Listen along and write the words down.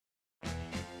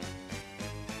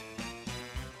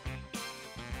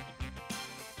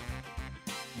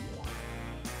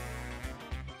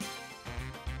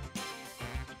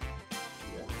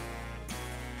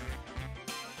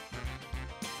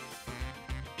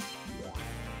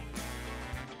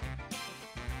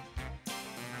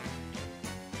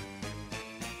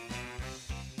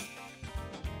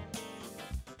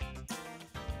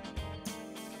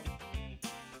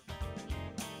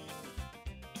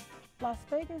Las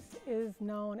Vegas is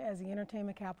known as the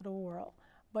entertainment capital of the world,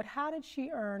 but how did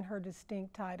she earn her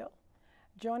distinct title?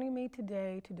 Joining me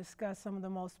today to discuss some of the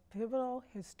most pivotal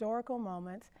historical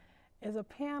moments is a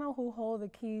panel who hold the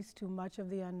keys to much of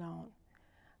the unknown.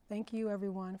 Thank you,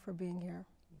 everyone, for being here.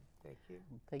 Thank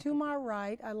you. To my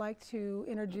right, I'd like to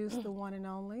introduce the one and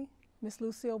only, Miss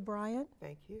Lucille Bryant.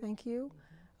 Thank you. Thank you.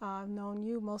 I've known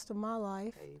you most of my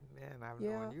life. Amen. I've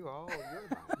known you all your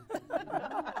life.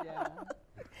 Yeah.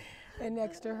 And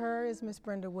next to her is Miss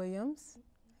Brenda Williams.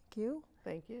 Thank you.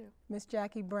 Thank you. Miss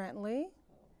Jackie Brantley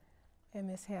and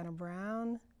Miss Hannah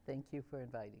Brown. Thank you for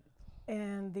inviting us.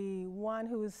 And the one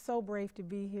who is so brave to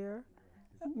be here,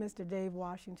 Mr. Dave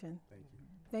Washington. Thank you.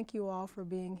 Thank you all for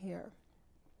being here.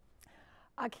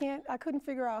 I couldn't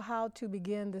figure out how to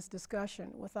begin this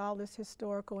discussion with all this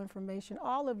historical information.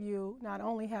 All of you not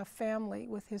only have family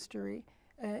with history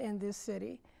in this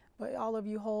city, but all of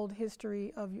you hold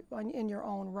history in your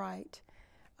own right.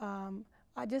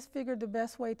 I just figured the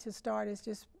best way to start is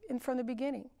just from the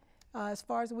beginning, as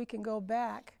far as we can go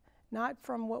back, not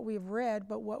from what we've read,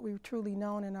 but what we've truly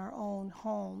known in our own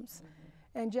homes.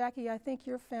 Mm-hmm. And Jackie, I think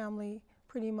your family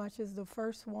pretty much is the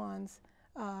first ones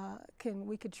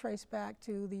we could trace back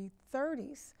to the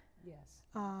 30s. Yes.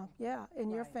 Yeah,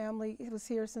 and your family was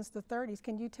here since the 30s.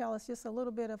 Can you tell us just a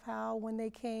little bit of when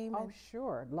they came? Oh,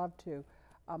 sure, I'd love to.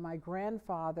 My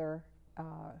grandfather,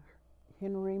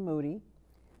 Henry Moody,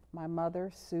 my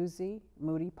mother, Susie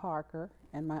Moody Parker,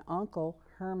 and my uncle,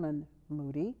 Herman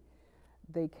Moody.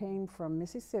 They came from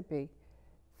Mississippi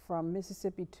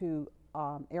to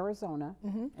Arizona,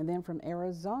 and then from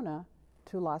Arizona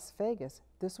to Las Vegas.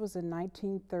 This was in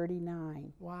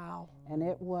 1939. Wow. And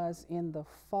it was in the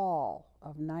fall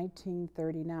of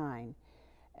 1939.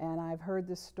 And I've heard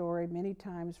this story many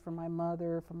times from my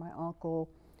mother, from my uncle,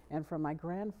 and from my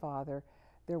grandfather.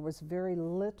 There was very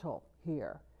little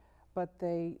here, but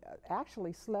they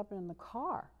actually slept in the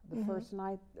car the first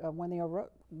night when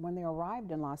they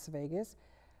arrived in Las Vegas,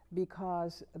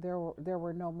 because there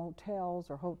were no motels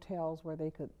or hotels where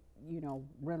they could,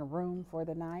 rent a room for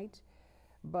the night.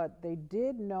 But they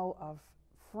did know of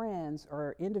friends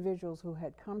or individuals who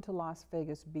had come to Las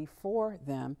Vegas before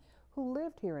them who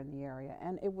lived here in the area.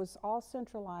 And it was all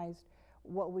centralized,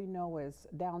 what we know as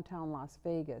downtown Las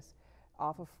Vegas,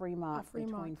 off of Fremont.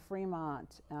 Between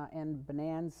Fremont and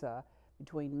Bonanza,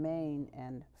 between Main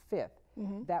and 5th.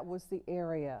 That was the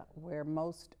area where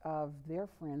most of their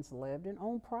friends lived and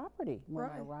owned property when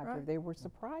they arrived here. They were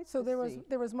surprised so there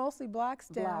was mostly blacks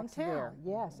downtown. There,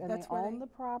 yes, and they owned the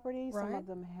property. Some of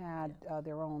them had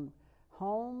their own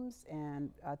homes, and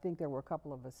I think there were a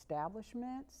couple of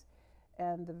establishments.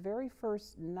 And the very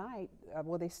first night,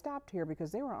 they stopped here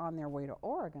because they were on their way to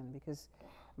Oregon, because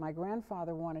my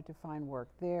grandfather wanted to find work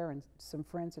there, and some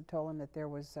friends had told him that there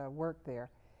was work there.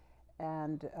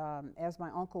 And as my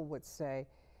uncle would say,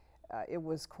 it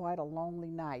was quite a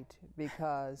lonely night,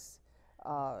 because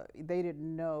they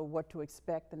didn't know what to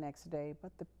expect the next day.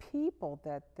 But the people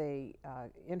that they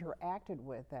interacted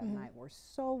with that night were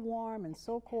so warm and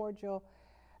so cordial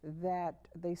that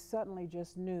they suddenly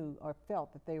just knew or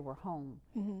felt that they were home.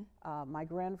 My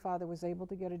grandfather was able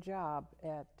to get a job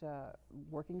at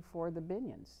working for the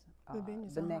Binions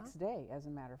the next day, as a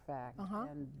matter of fact,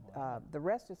 and the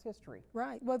rest is history.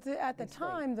 Right. Well, at the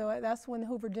time, though, that's when the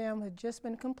Hoover Dam had just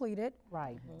been completed.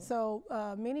 Right. So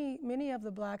many of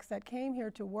the blacks that came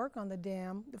here to work on the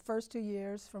dam, the first 2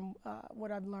 years, from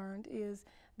what I've learned, is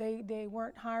they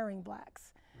weren't hiring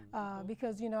blacks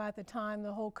because at the time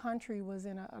the whole country was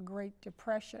in a Great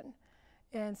Depression.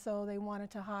 And so they wanted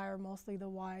to hire mostly the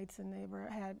whites, and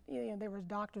there was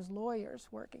doctors, lawyers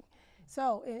working.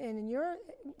 So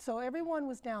so everyone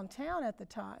was downtown at the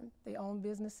time. They owned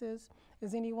businesses.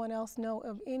 Does anyone else know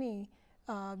of any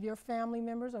of your family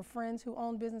members or friends who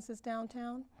own businesses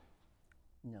downtown?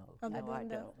 No, I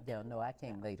don't. Yeah, no, I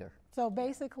came later. So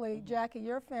basically, Jackie,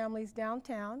 your family's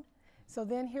downtown. So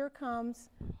then here comes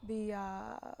the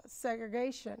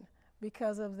segregation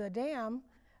because of the dam.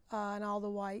 And all the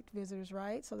white visitors,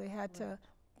 right? So they had to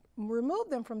remove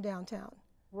them from downtown.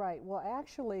 Right. Well,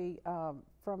 actually,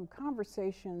 from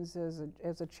conversations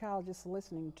as a child, just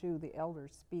listening to the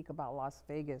elders speak about Las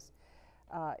Vegas,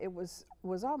 it was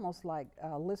almost like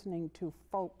listening to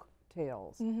folk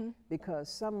tales, because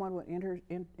someone would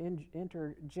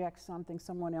interject something,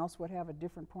 someone else would have a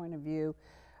different point of view.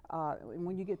 And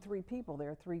when you get three people,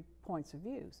 there are 3 points of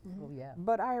views. Oh, yeah.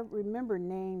 But I remember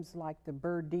names like the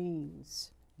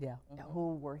Burdines,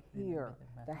 who were here,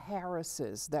 the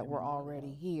Harrises that were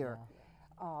already here.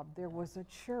 There was a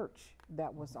church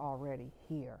that was already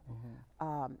here,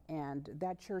 and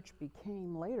that church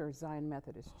became later Zion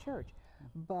Methodist Church.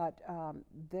 but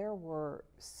there were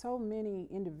so many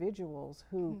individuals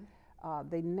who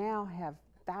they now have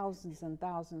thousands and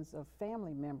thousands of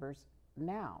family members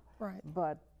now. Right.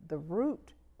 But the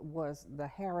root was the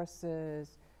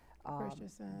Harrises,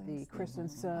 the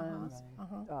Christensens,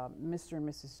 Mr. and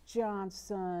Mrs.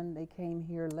 Johnson. They came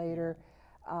here later.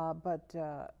 But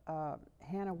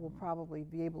Hannah will probably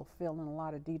be able to fill in a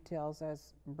lot of details,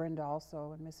 as Brenda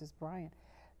also and Mrs. Bryant,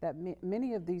 that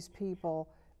many of these people,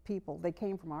 they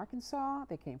came from Arkansas,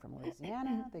 they came from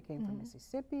Louisiana, they came from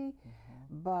Mississippi,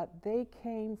 but they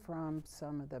came from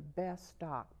some of the best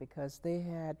stock because they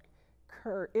had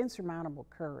insurmountable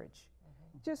courage.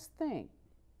 Just think,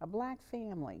 a black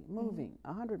family moving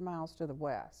 100 miles to the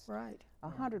west. Right.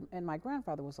 100, and my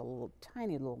grandfather was a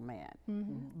tiny little man,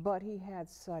 but he had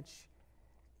such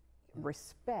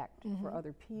respect for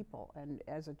other people. And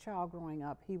as a child growing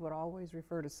up, he would always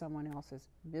refer to someone else as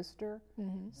Mr.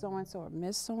 So-and-so or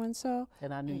Miss So-and-so.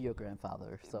 And I knew your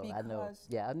grandfather, so I know,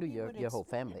 I knew your whole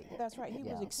family. That's right, he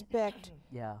would expect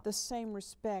the same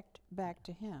respect back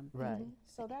to him. Right.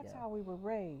 So that's how we were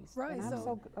raised. Right. And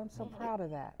I'm so proud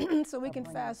of that. So we can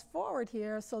fast forward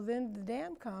here. So then the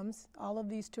dam comes, all of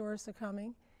these tourists are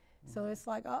coming. So it's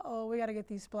like, uh-oh, we got to get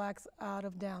these blacks out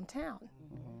of downtown.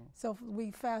 So we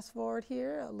fast forward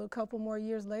here, a couple more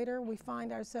years later, we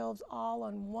find ourselves all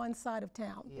on one side of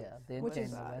town, which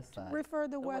is referred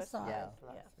to the west side.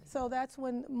 So that's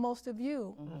when most of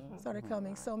you started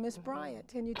coming. So Miss Bryant,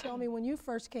 can you tell me when you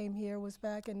first came here was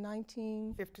back in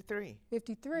 1953.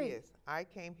 53. Yes, I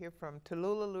came here from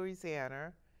Tallulah,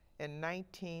 Louisiana in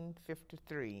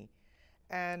 1953.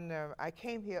 And I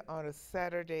came here on a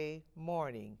Saturday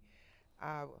morning.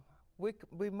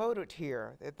 We motored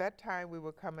here. At that time, we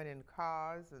were coming in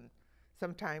cars and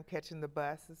sometime catching the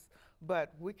buses.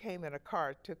 But we came in a car.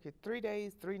 It took you 3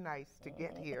 days, 3 nights to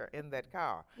get here in that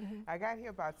car. I got here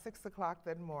about 6 o'clock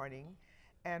that morning.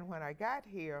 And when I got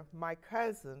here, my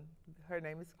cousin, her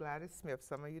name is Gladys Smith,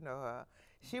 some of you know her,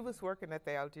 she was working at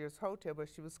the Algiers Hotel, but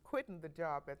she was quitting the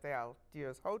job at the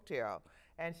Algiers Hotel.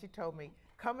 And she told me,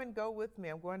 come and go with me.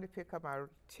 I'm going to pick up my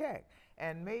check,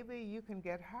 and maybe you can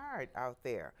get hired out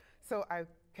there. So I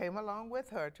came along with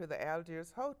her to the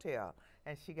Algiers Hotel,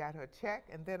 and she got her check,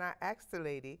 and then I asked the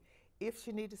lady if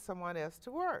she needed someone else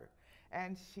to work.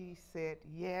 And she said,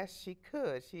 yes, she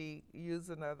could. She used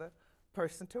another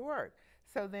person to work.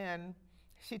 So then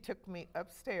she took me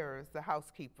upstairs, the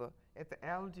housekeeper at the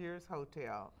Algiers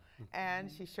Hotel,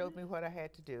 and she showed me what I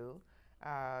had to do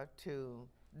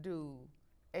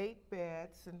 8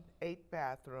 beds and 8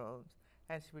 bathrooms,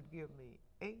 and she would give me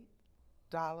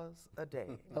 $8 a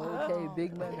day. Okay,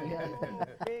 big money.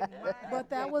 Big money. But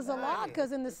that was a lot,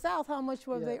 because in the South, how much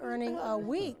were they earning a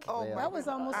week? Oh, that was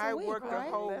almost a week, I worked right? a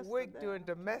whole week doing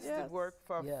domestic work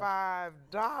for $5.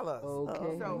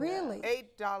 Okay. So really?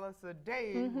 $8 a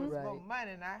day was more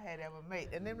money than I had ever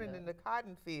made. And then in the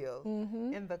cotton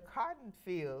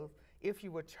field, if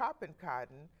you were chopping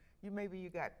cotton, maybe you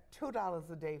got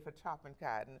 $2 a day for chopping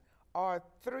cotton, or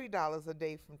 $3 a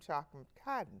day from chopping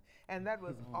cotton, and that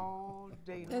was all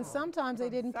day long. And sometimes they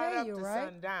didn't pay you, right?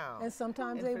 Sundown. And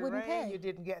sometimes if they it wouldn't rained, pay. you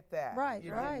didn't get that. Right,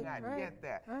 you right, did not get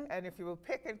that. right. And if you were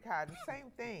picking cotton,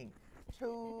 same thing.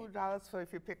 $2 for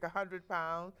if you pick 100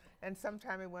 pounds, and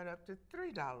sometimes it went up to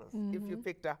 $3 if you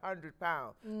picked 100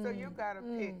 pounds. So you got to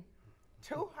pick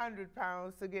 200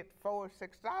 pounds to get $4 or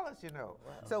 $6, you know.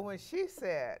 Wow. So when she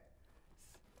said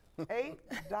 $8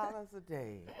 a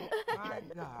day, my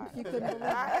God, You couldn't believe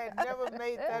I had never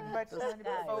made that much money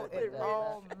before in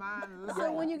all my life.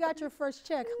 So when you got your first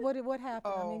check, what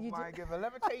happened? Oh, I mean, my goodness.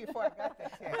 Let me tell you before I got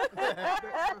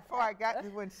that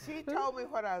check. When she told me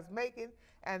what I was making,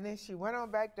 and then she went on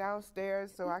back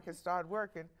downstairs so I could start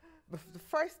working, the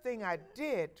first thing I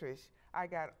did, Trish, I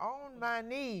got on my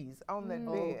knees on that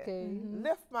bed,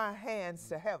 lift my hands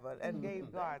to heaven, and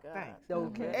gave God thanks.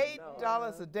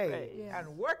 $8 a day, and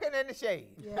working in the shade.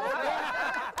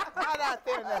 Not out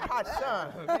there in that hot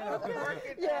sun,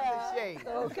 working in the shade.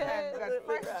 And the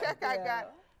first check I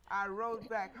got, I rode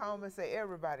back home and said,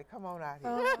 everybody, come on out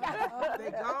here.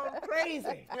 They gone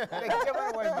crazy. They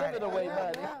giving away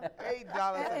money. $8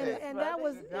 a day. And that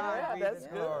was, that's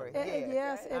glory.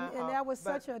 Yes, and that was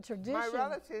such a tradition. My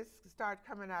relatives started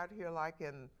coming out here like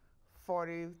in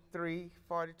 43,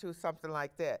 42, something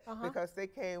like that, because they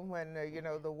came when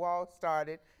the wall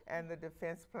started and the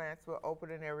defense plants were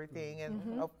open and everything,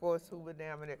 and of course Hoover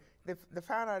Dam, and they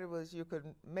found out it was you could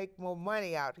make more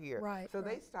money out here. Right. So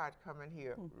they started coming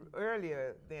here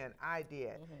earlier than I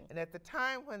did, and at the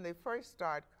time when they first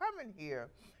started coming here,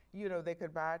 they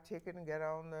could buy a ticket and get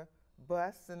on the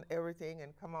bus and everything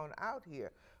and come on out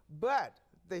here. But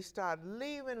they started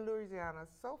leaving Louisiana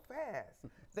so fast,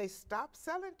 they stopped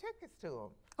selling tickets to them.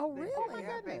 Oh, really?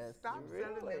 They stopped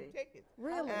selling them tickets.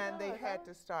 Really? And they had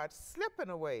to start slipping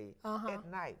away at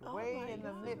night, way in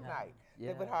the midnight.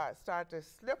 They would start to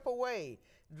slip away,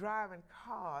 driving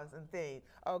cars and things,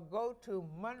 or go to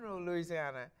Monroe,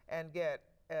 Louisiana, and get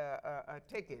a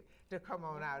ticket to come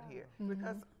on out here,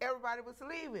 because everybody was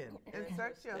leaving in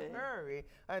such a hurry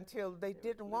until they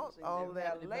didn't want all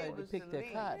their labors to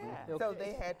leave. So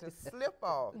they had to slip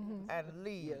off and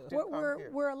leave.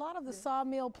 Were a lot of the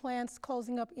sawmill plants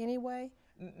closing up anyway?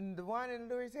 The one in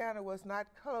Louisiana was not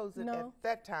closing at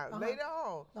that time. Later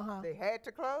on, they had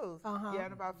to close. Yeah,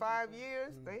 in about 5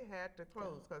 years, they had to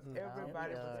close because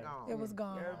everybody was gone. It was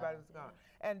gone. Everybody was gone.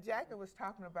 And Jackie was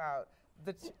talking about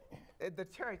the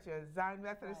church, Zion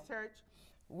Methodist Church.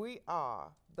 We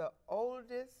are the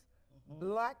oldest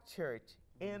black church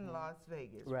in Las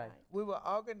Vegas. Right. We were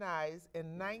organized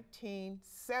in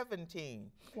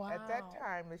 1917. Wow. At that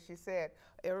time, as she said,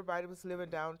 everybody was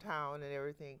living downtown and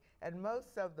everything, and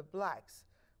most of the blacks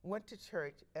went to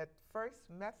church at First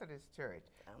Methodist Church,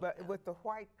 but with the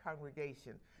white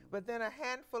congregation. But then a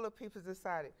handful of people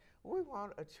decided, we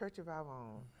want a church of our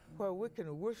own, where we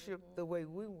can worship the way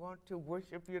we want to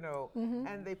worship, you know.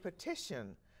 And they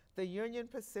petitioned the Union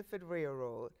Pacific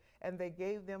Railroad, and they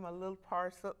gave them a little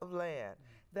parcel of land.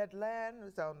 That land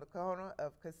was on the corner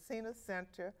of Casino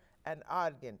Center and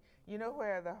Ogden. You know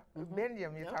where the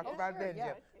Benjamin, you talk about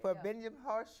Benjamin, where Benjamin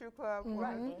Horseshoe Club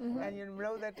was? And you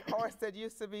know that horse that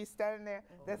used to be standing there?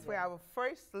 That's where our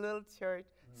first little church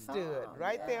stood,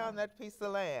 right there on that piece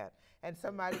of land. And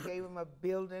somebody gave them a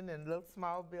building, and a little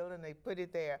small building, they put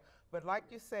it there. But like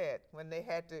you said, when they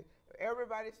had to,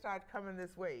 everybody started coming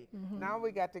this way. Now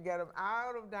we got to get them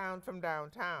out of from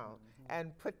downtown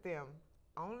and put them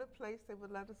only place they would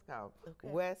let us go,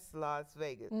 West Las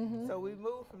Vegas. So we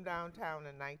moved from downtown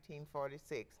in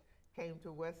 1946, came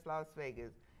to West Las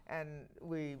Vegas, and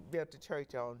we built a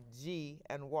church on G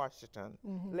and Washington.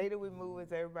 Later we moved,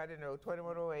 as everybody knows,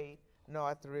 2108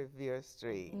 North Revere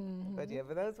Street. But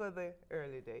but those were the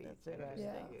early days. That's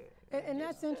interesting. And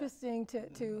that's interesting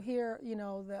to hear,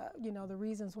 the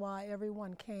reasons why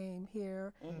everyone came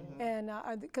here. And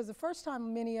because the first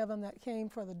time many of them that came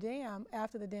for the dam,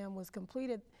 after the dam was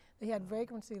completed, they had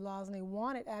vagrancy laws, and they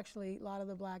wanted actually a lot of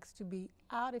the blacks to be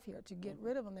out of here, to get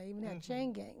rid of them. They even had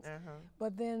chain gangs.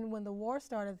 But then when the war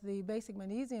started, the basic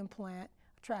magnesium plant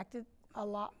attracted a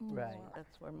lot more. Right.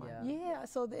 That's where my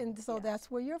So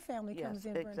that's where your family comes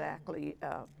in. Brenda. Exactly.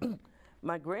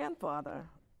 My grandfather,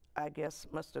 I guess,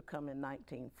 must have come in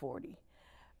 1940,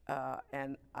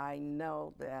 and I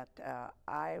know that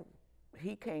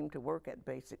he came to work at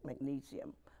Basic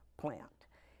Magnesium Plant,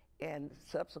 and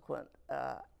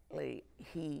subsequently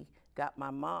he got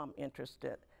my mom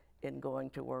interested in going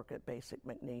to work at Basic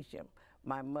Magnesium.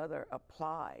 My mother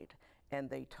applied, and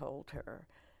they told her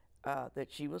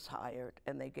that she was hired,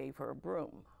 and they gave her a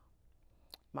broom.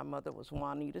 My mother was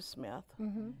Juanita Smith,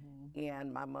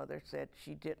 and my mother said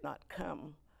she did not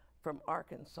come from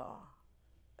Arkansas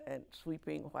and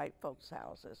sweeping white folks'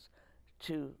 houses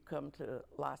to come to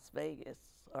Las Vegas,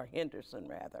 or Henderson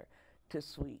rather, to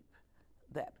sweep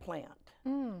that plant.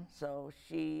 So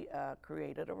she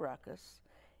created a ruckus,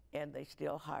 and they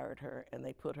still hired her, and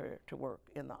they put her to work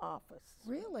in the office.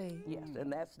 Really? Yes, and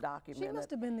that's documented. She must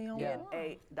have been the only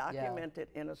one. Documented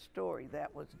in a story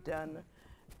that was done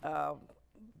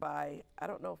by, I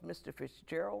don't know if Mr.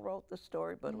 Fitzgerald wrote the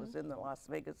story, but it was in the Las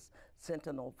Vegas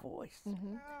Sentinel Voice.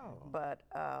 But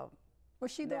was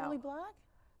she the only black?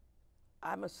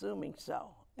 I'm assuming so.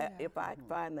 If I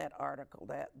find that article,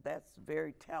 that's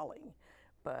very telling.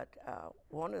 But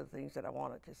one of the things that I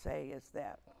wanted to say is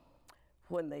that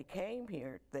when they came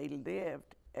here, they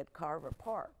lived at Carver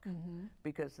Park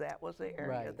because that was the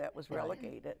area that was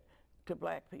relegated to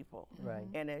black people.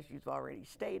 And as you've already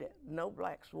stated, no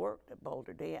blacks worked at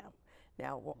Boulder Dam.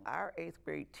 Now, our 8th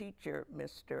grade teacher,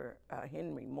 Mr.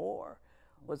 Henry Moore,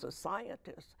 was a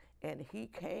scientist, and he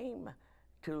came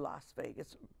to Las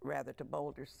Vegas, rather to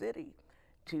Boulder City,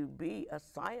 to be a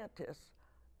scientist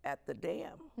at the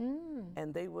dam,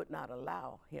 and they would not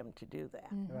allow him to do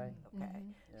that.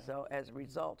 So as a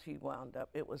result, he wound up,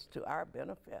 it was to our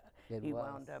benefit, he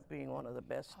wound up being one of the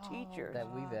best teachers that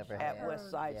we've ever at had.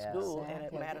 Westside School and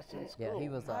at Madison School he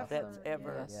was awesome. that's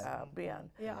ever been.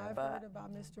 Yeah, I've heard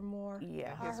about Mr. Moore.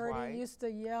 Yeah, I heard he used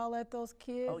to yell at those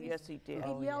kids. Oh, yes, he did.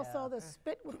 He'd yell so the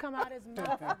spit would come out his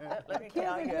mouth. Let me Kids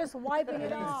tell were you. just wiping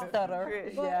it off.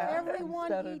 Stutter. But everyone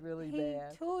stuttered really he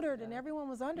bad. tutored, and everyone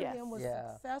was under him was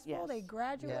successful. Yes. They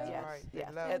graduated. Yes,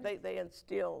 and they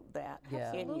instilled that in you.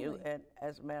 Absolutely. And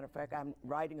as a matter of fact, I'm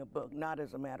writing a book, not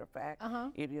as a matter of fact.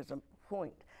 It is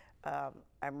point.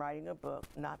 I'm writing a book,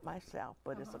 not myself,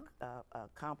 but it's a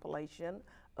compilation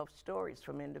of stories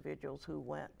from individuals who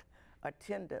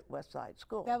attended Westside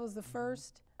School. That was the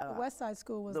first, the Westside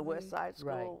School was the Westside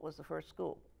School was the first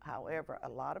school. However, a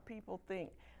lot of people think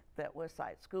that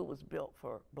Westside School was built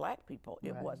for black people.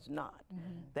 It was not.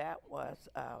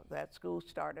 That school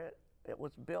started, it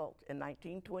was built in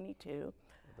 1922.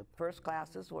 The first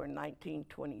classes were in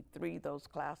 1923. Those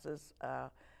classes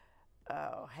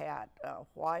had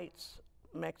whites,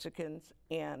 Mexicans,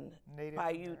 and Native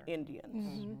Paiute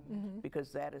Indians,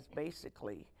 because that is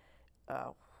basically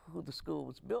who the school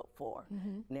was built for.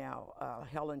 Now,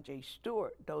 Helen J.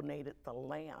 Stewart donated the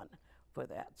land for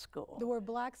that school. Were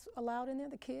blacks allowed in there,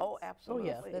 the kids? Oh,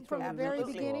 absolutely. Oh, yeah, that's From the very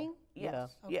Absolutely. beginning?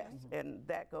 Yes, Okay. yes, and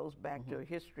that goes back to a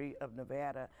history of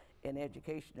Nevada in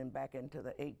education and back into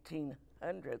the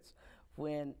 1800s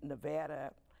when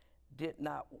Nevada did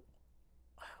not,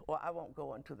 well, I won't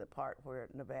go into the part where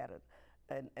Nevada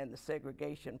and the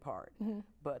segregation part,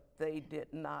 but they did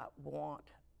not want,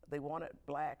 they wanted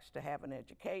blacks to have an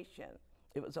education.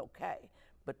 It was okay,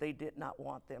 but they did not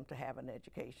want them to have an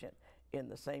education in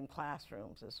the same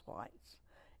classrooms as whites.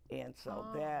 And so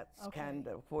that's kind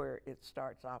of where it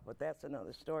starts off, but that's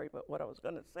another story. But what I was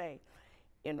gonna say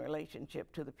in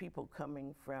relationship to the people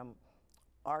coming from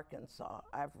Arkansas,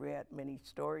 I've read many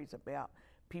stories about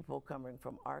people coming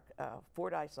from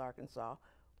Fordyce, Arkansas,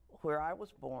 where I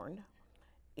was born,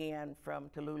 and from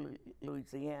Tallulah,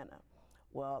 Louisiana.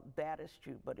 Well, that is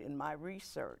true, but in my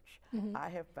research, I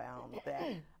have found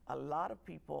that a lot of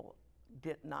people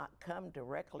did not come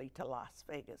directly to Las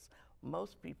Vegas.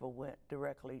 Most people went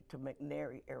directly to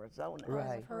McNairy, Arizona.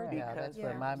 Right, yeah, that's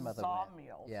where my mother went.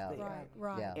 Sawmills Yeah. there.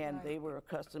 Right, Yeah. And they were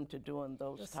accustomed to doing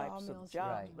those The types of sawmills,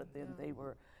 jobs, right. but then they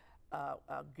were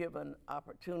given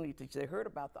opportunities. They heard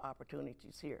about the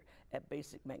opportunities here at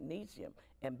Basic Magnesium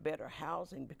and better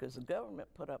housing, because the government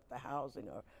put up the housing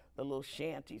or the little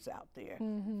shanties out there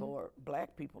for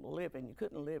black people to live in. You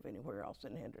couldn't live anywhere else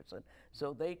in Henderson.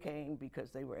 So they came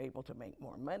because they were able to make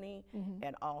more money,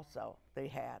 and also they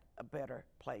had a better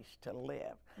place to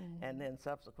live. And then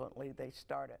subsequently they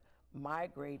started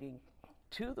migrating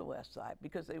to the West Side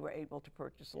because they were able to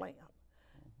purchase land.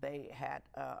 They had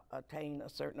attained a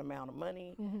certain amount of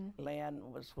money. Land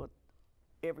was what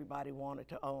everybody wanted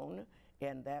to own,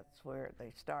 and that's where they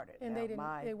started. And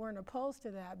Now, they weren't opposed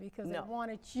to that because No. they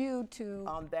wanted you to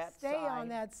on that stay side, on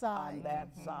that side. On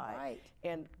that side. Right.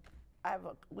 And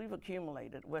we've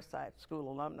accumulated, Westside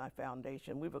School Alumni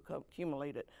Foundation, we've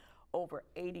accumulated over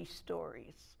 80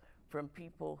 stories from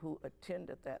people who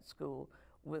attended that school,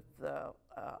 with the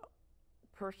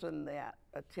person that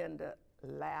attended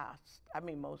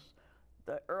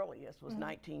the earliest was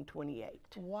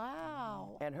 1928.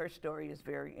 Wow. And her story is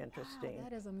very interesting. Wow,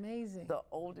 that is amazing. The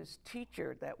oldest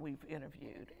teacher that we've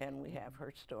interviewed, and we have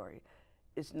her story,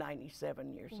 is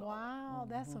 97 years old. Wow,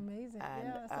 that's amazing. And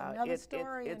yeah, that's another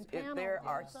story there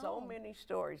are so many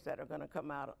stories that are going to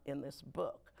come out in this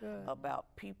book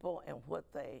about people and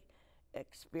what they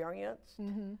experienced.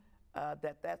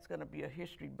 That's going to be a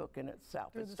history book in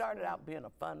itself. It started out being a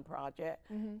fun project,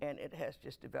 and it has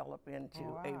just developed into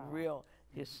a real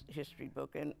history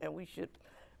book, and we should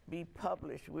be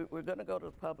published. We're going to go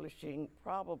to publishing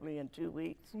probably in 2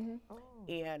 weeks,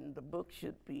 and the book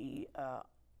should be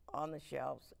on the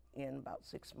shelves in about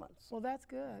 6 months. Well, that's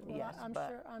good. Well, Yes,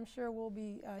 I'm sure we'll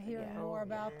be hearing more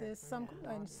about this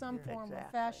in some form or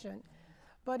Exactly. fashion.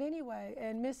 But anyway,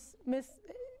 and Miss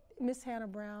Hannah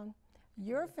Brown,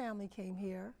 your family came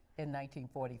here In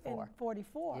 1944. in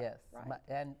 44. Yes, Right.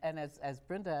 and as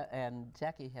Brenda and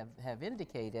Jackie have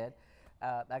indicated,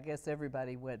 I guess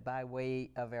everybody went by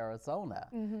way of Arizona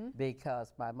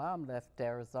because my mom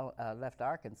left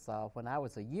Arkansas when I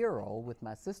was a year old with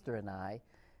my sister and I,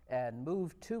 and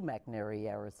moved to McNairy,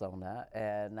 Arizona,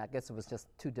 and I guess it was just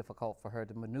too difficult for her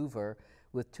to maneuver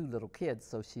with 2 little kids,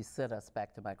 so she sent us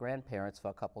back to my grandparents for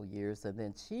a couple years, and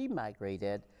then she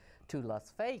migrated to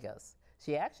Las Vegas.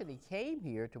 She actually came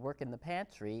here to work in the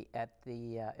pantry at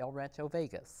the El Rancho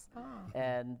Vegas.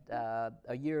 And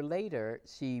a year later,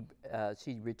 she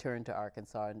returned to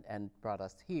Arkansas and brought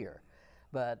us here.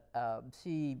 But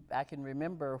I can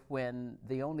remember when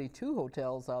the only 2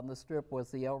 hotels on the Strip was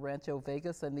the El Rancho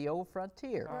Vegas and the Old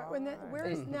Frontier. Where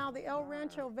is now the El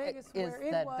Rancho Vegas? Is where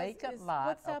it that was, vacant is, lot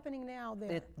What's of- happening now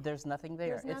there? There's nothing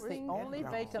there. There's It's nothing? the only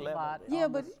vacant level lot there. Yeah,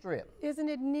 on the but Strip. Isn't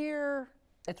it near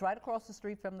It's right across the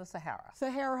street from the Sahara.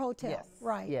 Sahara Hotel? Yes.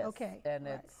 Right. Yes. Okay. And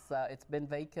right. it's been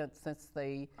vacant since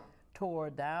they tore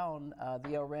down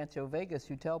the El Rancho Vegas.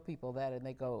 You tell people that and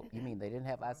they go, "You mean they didn't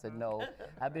have?" I said, "No,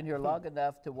 I've been here long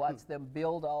enough to watch them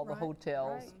build all the Right,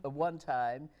 hotels right. one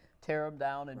time, tear them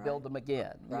down and build them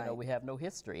again. You know, Right. we have no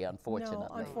history, unfortunately.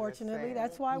 No, unfortunately.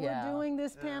 That's why Yeah. we're doing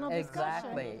this panel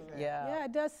discussion. Exactly, yeah. Yeah,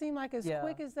 it does seem like as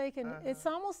quick as they can. It's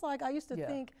almost like I used to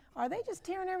think, are they just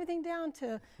tearing everything down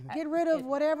to get rid of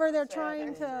whatever they're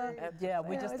trying to? Yeah,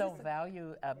 we Yeah, just it's don't just-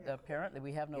 value, apparently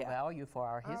we have no value for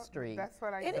our history. That's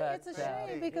what I It's a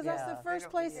shame because that's the first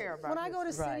place, care about when I go to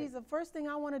history. cities, the first thing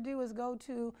I want to do is go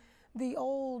to the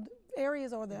old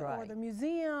areas or the Right.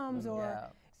 museums or,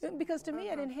 Yeah. because to me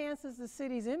it enhances the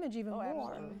city's image even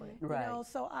more. You Right. know,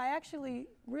 so I actually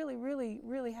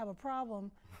really have a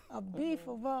problem, a beef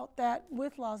about that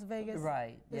with Las Vegas,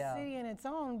 Right, the yeah. city in its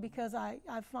own, because I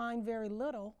find very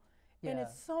little. And Yeah.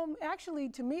 it's so, actually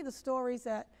to me the stories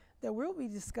that we'll be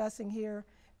discussing here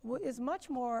is much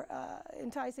more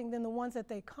enticing than the ones that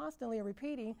they constantly are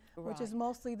repeating, which is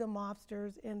mostly the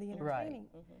mobsters and the Right.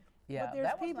 entertaining. Yeah, there's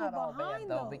that was people not all bad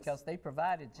behind though, those. because they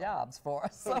provided jobs for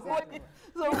us. So we kind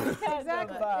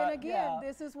Exactly. of, And again, yeah,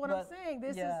 this is what I'm but, saying.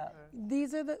 yeah.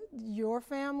 These are your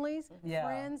families, Yeah.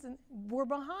 friends, and we're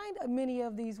behind many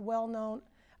of these well-known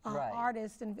Right.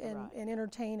 artists and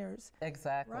entertainers.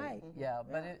 Exactly. Right. Yeah,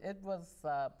 but it was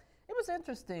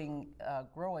interesting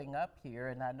growing up here,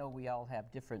 and I know we all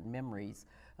have different memories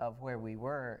of where we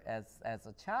were as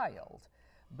a child,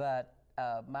 but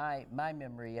my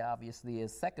memory obviously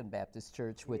is Second Baptist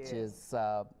Church, which is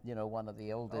one of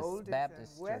the oldest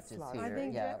Baptist in West churches Los here. I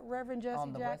think yeah. Reverend Jesse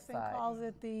on the west Jackson side. calls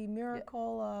it the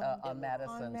miracle On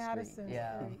Madison Madison Street.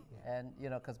 Yeah. Street. And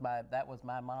because that was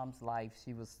my mom's life.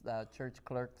 She was church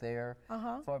clerk there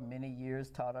for many years,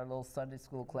 taught our little Sunday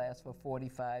school class for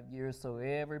 45 years. So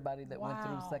everybody that went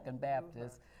through Wow. Second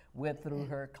Baptist went through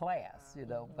her class,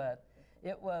 but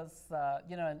it was,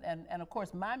 and of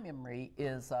course my memory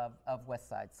is of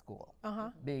Westside School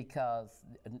because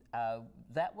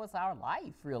that was our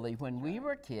life really. When we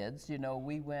were kids,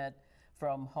 we went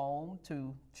from home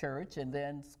to church, and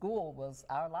then school was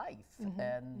our life.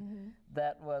 And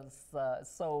that was,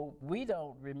 so we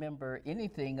don't remember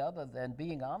anything other than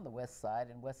being on the West Side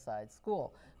and West Side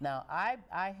School. Now, I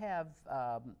have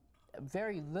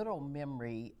very little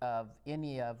memory of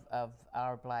any of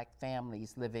our black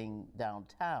families living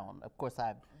downtown. Of course,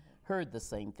 I've heard the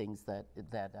same things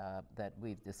that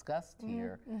we've discussed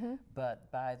here,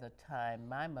 but by the time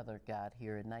my mother got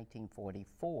here in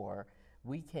 1944,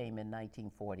 we came in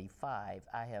 1945.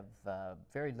 I have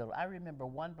very little. I remember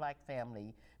one black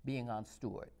family being on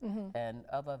Stewart, and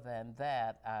other than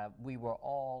that, we were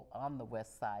all on the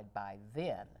West Side by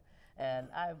then. And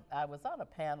I was on a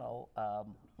panel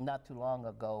not too long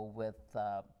ago with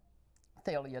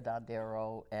Thalia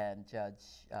Dondero and Judge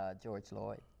George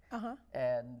Lloyd.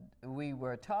 And we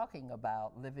were talking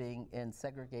about living in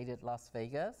segregated Las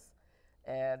Vegas.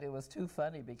 And it was too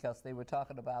funny because they were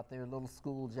talking about their little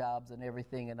school jobs and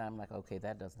everything, and I'm like, okay,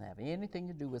 that doesn't have anything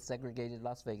to do with segregated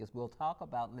Las Vegas. We'll talk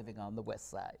about living on the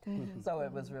West Side. So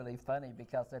it was really funny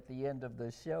because at the end of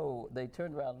the show, they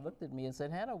turned around and looked at me and said,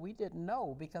 Hannah, we didn't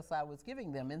know, because I was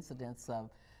giving them incidents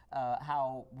of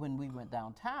how when we went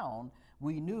downtown,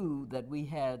 we knew that we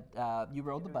had, you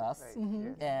rode the bus,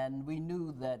 and we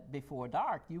knew that before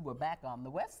dark, you were back on the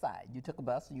West Side. You took a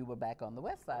bus and you were back on the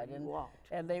West Side. And walked.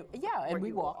 And they, and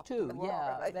we walked too,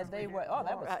 And they were,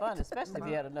 that was fun, especially if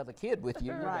you had another kid with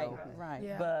you, you know. Right.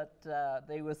 Yeah. But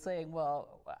they were saying,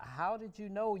 well, how did you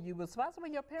know you were responsible?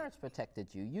 Your parents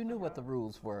protected you. You knew what the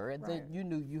rules were, and then you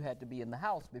knew you had to be in the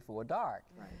house before dark.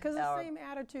 Because the same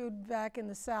attitude back in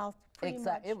the South, pretty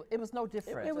Exactly. much. It was no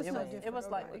different. It was no different. It was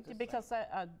like, because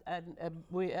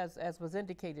we, as was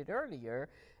indicated earlier,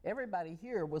 everybody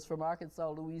here was from Arkansas,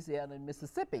 Louisiana, and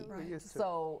Mississippi.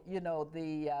 So, and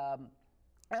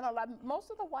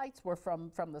most of the whites were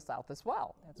from the South as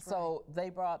well. So they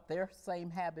brought their same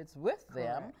habits with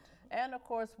them. And of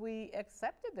course, we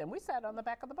accepted them. We sat on the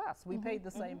back of the bus. We paid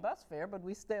the same bus fare, but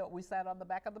we sat on the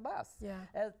back of the bus. Yeah.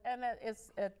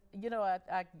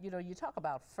 You talk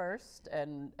about first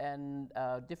and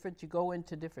different. You go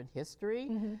into different history,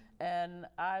 and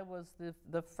I was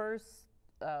the first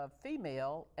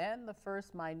female and the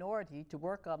first minority to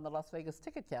work on the Las Vegas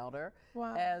ticket counter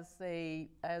as a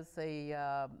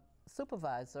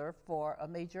supervisor for a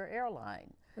major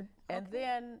airline, and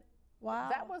then. Wow.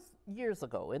 That was years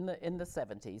ago in the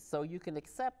 70s, so you can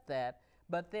accept that.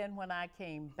 But then when I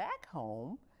came back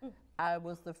home, I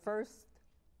was the first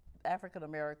African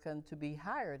American to be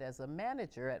hired as a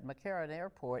manager at McCarran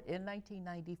Airport in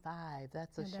 1995.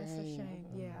 That's a shame. That's a shame,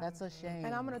 yeah. That's a shame.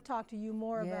 And I'm going to talk to you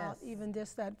more about even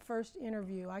just that first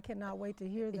interview. I cannot wait to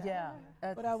hear that. Yeah.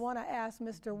 But I want to ask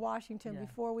Mr. Washington,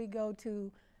 before we go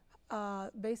to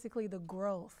basically the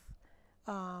growth.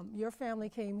 Your family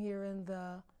came here in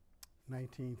the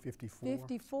 1954.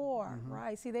 54,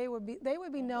 right. See, they would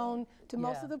be known to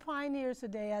most of the pioneers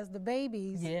today as the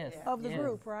babies of the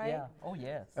group, right? Yeah. Oh,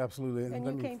 yes. Absolutely. And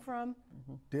you came from?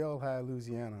 Dale High,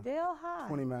 Louisiana. Dale High.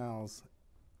 20 miles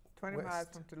 20 miles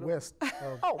from Tallulah. west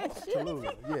of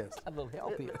Tallulah, yes. A little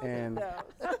help here. And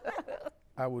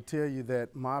I will tell you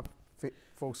that my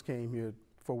folks came here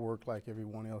for work like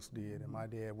everyone else did, and my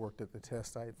dad worked at the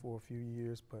test site for a few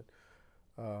years, but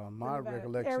my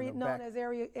recollection area of known back, as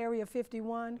Area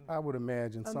 51. I would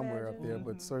imagine somewhere up there,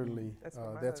 but certainly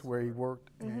that's where he worked,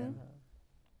 and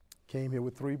came here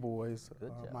with 3 boys,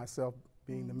 myself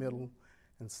being the middle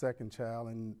and second child,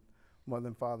 and mother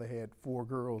and father had 4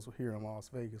 girls here in Las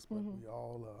Vegas, but we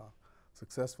all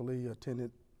successfully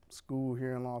attended school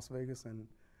here in Las Vegas, and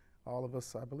all of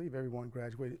us, I believe everyone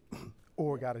graduated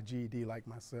or got a GED like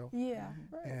myself. Yeah,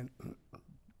 right. And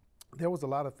there was a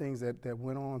lot of things that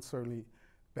went on certainly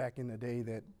back in the day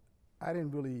that I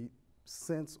didn't really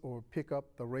sense or pick up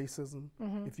the racism,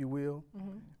 if you will.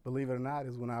 Believe it or not,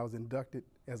 is when I was inducted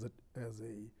as a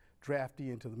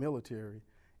draftee into the military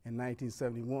in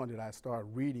 1971 that I started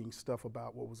reading stuff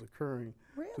about what was occurring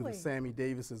to the Sammy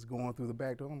Davises going through the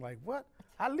back door. I'm like, what?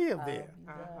 I lived there.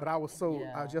 But I was so,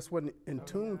 I just wasn't in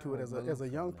tune to it as a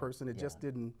young person. It just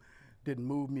didn't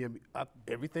move me.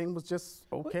 Everything was just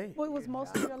okay. Well, it was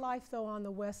most of your life, though, on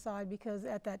the West Side, because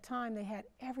at that time they had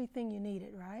everything you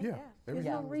needed, right? Yeah. There's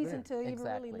no reason to even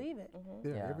really leave it.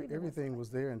 Yeah, everything was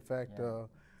there. In fact,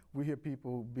 we hear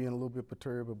people being a little bit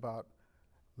perturbed about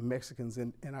Mexicans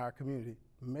in our community.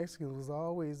 Mexicans was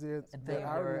always there.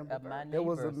 I remember there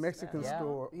was a Mexican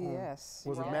store on,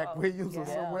 was it Mac Williams or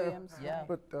somewhere?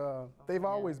 But they've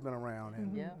always been around,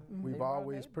 and we've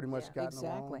always pretty much gotten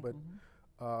along. But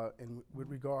and with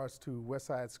regards to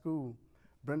Westside School,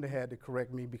 Brenda had to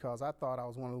correct me because I thought I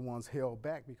was one of the ones held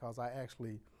back because I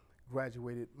actually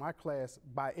graduated. My class,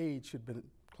 by age, should have been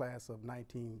class of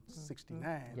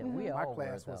 1969. My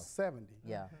class was 70.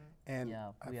 And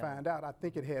I found out, I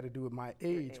think it had to do with my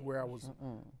age, where I was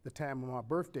the time of my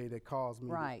birthday that caused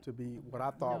me to be what I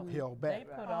thought held back.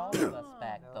 They put all of us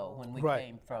back, though, when we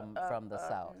came from the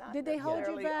South. Did they hold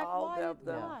you back? All of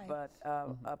them, Why? but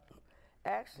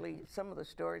actually, some of the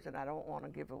stories, and I don't want to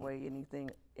give away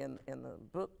anything in the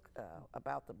book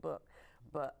about the book,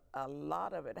 but a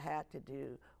lot of it had to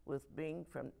do with being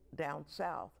from down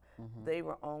south. They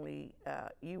were only,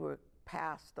 you were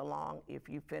passed along if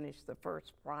you finished the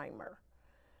first primer.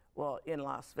 Well, in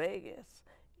Las Vegas,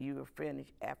 you were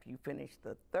finished, after you finished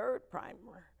the 3rd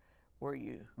primer, were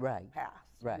you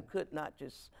passed. You could not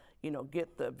just,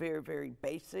 get the very, very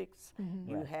basics.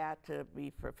 You had to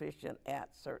be proficient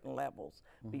at certain levels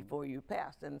before you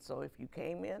passed. And so if you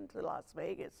came into Las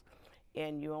Vegas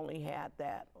and you only had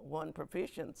that one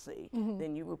proficiency,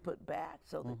 then you were put back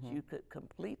so that you could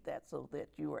complete that so that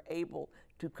you were able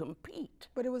to compete.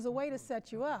 But it was a way to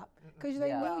set you up, because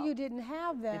they knew you didn't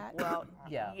have that.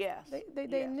 Yes.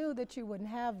 They knew that you wouldn't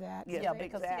have that. Yeah,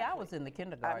 because see, I was in the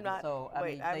kindergarten, so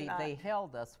I mean, they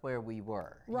held us where we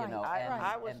were.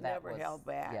 I was never held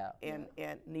back, and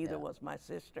neither was my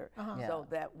sister. So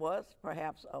that was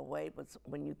perhaps a way, but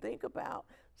when you think about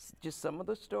just some of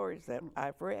the stories that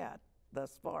I've read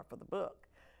thus far for the book,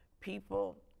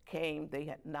 people came, they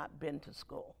had not been to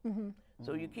school.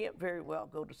 So you can't very well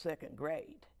go to 2nd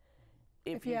grade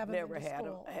if you've never had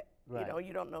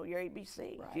you don't know your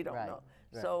ABCs, you don't know.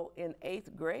 So in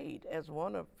 8th grade, as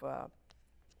one of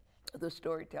the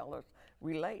storytellers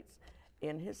relates,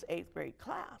 in his 8th grade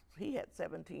class, he had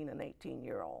 17 and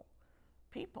 18-year-old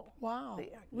people. Wow,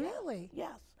 there. really?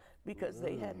 Yes, because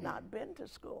they had not been to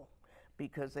school,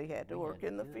 because they had to work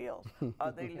in the fields,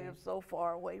 or they lived so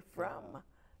far away from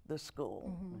the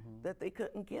school that they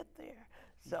couldn't get there.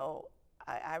 So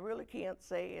I really can't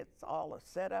say it's all a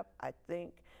setup. I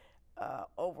think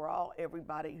overall,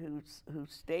 everybody who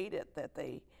stated that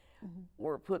they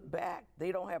were put back,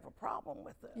 they don't have a problem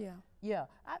with it. Yeah,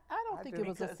 I don't think it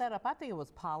was a setup. I think it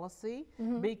was policy,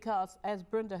 because as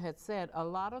Brenda had said, a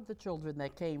lot of the children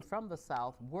that came from the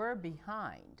South were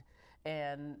behind.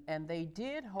 And they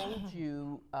did hold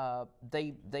you,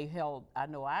 they held, I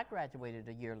know I graduated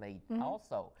a year late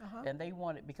also, and they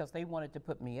wanted to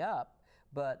put me up,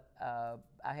 but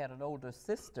I had an older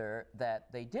sister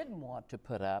that they didn't want to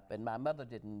put up, and my mother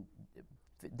didn't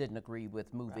agree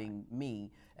with moving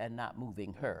me and not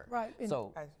moving her. Right.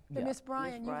 So, Miss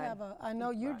Bryant, you have I know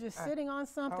you're just sitting on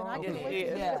something. I can't wait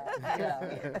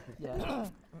to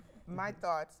My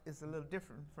thoughts is a little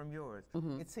different from yours.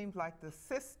 It seems like the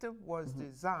system was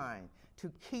designed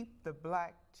to keep the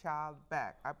black child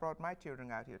back. I brought my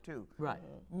children out here too. Right.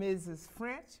 Mrs.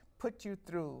 French put you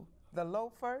through the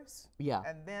low first,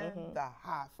 and then the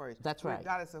high first. That's right.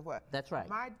 Regardless of what. That's right.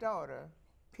 My daughter,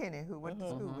 Penny, who went to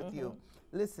school with you,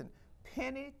 listen,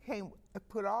 Penny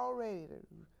put all ready to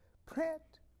print,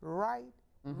 write,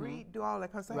 read, do all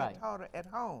that, because I had taught her at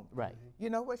home. Right. You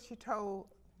know what she told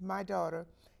my daughter?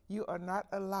 You are not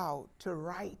allowed to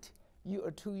write. You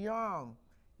are too young.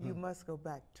 You must go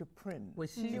back to print. Well,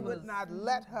 she would not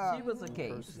let her. She was a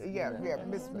case.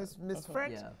 Miss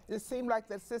French, it seemed like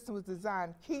that system was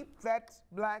designed, keep that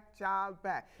black child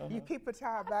back. You keep a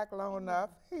child back long enough,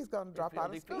 he's going to drop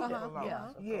out of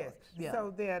school. Yes.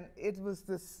 So then it was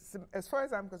as far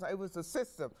as I'm concerned, it was the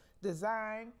system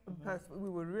designed because we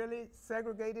were really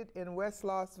segregated in West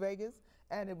Las Vegas,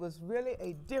 and it was really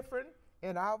a different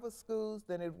in our schools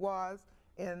than it was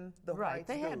in the white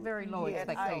They schools. had very low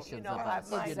expectations of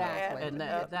us. Exactly. And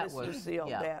that was Lucille,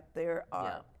 that there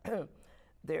are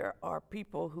there are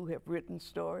people who have written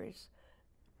stories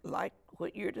like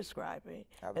what you're describing,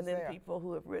 and then people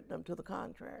who have written them to the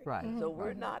contrary. Right. So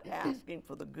we're not asking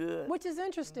for the good. Which is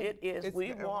interesting. It is.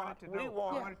 We want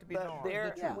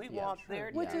their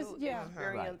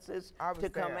experiences to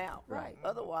come out. Right.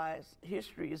 Otherwise,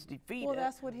 history is defeated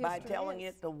history by telling is.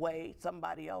 it the way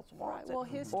somebody else wants Well,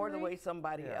 it, or the way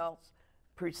somebody else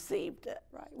perceived it.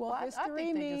 Right. Well, I history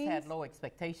think they means just had low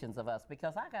expectations of us,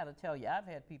 because I got to tell you, I've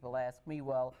had people ask me,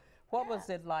 well, what was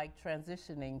it like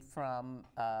transitioning from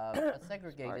a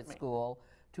segregated school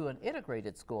to an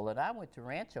integrated school? And I went to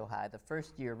Rancho High. The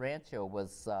first year Rancho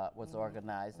was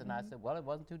organized, and I said, well, it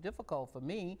wasn't too difficult for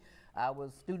me. I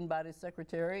was student body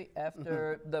secretary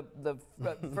after the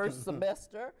first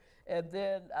semester, and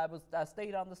then I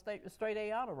stayed on the straight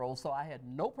A honor roll, so I had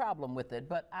no problem with it.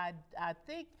 But I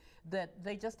think that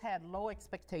they just had low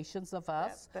expectations of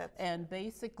us, and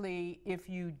basically, if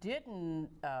you didn't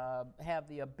have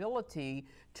the ability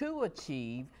to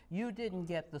achieve, you didn't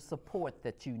get the support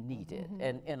that you needed,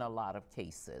 in a lot of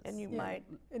cases. And you might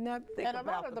and that, think and a lot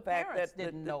about of the the fact parents that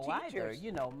didn't the know either. teachers,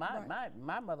 You know,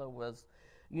 my mother was,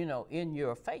 you know, in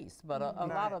your face, but a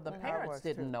lot of the parents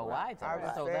didn't know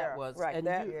either. So that was right.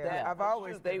 I've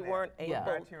always they weren't able.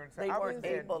 They weren't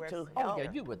able to help. Oh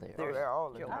yeah, you were there.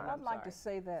 I'd like to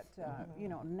say that you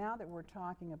know, now that we're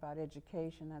talking about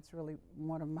education, that's really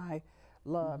one of my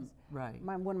loves. Right.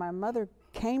 When my mother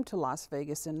came to Las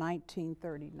Vegas in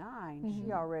 1939,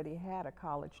 she already had a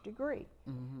college degree.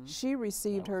 She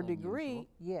received her degree.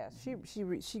 Yes,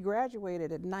 she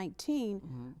graduated at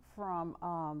 19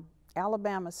 from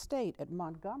Alabama State at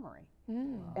Montgomery.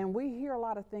 And we hear a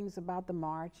lot of things about the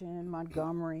march in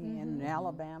Montgomery and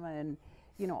Alabama, and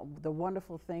you know, the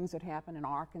wonderful things that happen in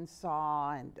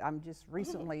Arkansas. And I'm just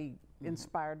recently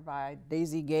inspired by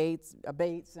Daisy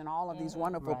Bates and all of these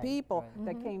wonderful people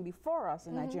that came before us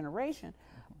in that generation.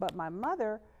 But my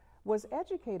mother was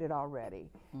educated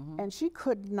already, and she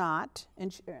could not,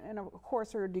 and of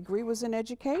course her degree was in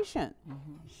education.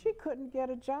 She couldn't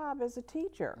get a job as a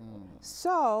teacher,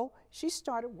 so she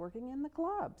started working in the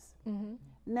clubs.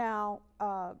 Now,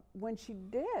 when she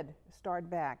did start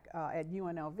back at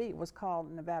UNLV, it was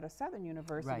called Nevada Southern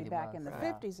University back in the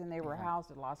 50s, and they were housed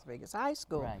at Las Vegas High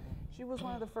School. She was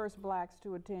one of the first blacks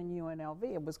to attend UNLV.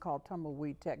 It was called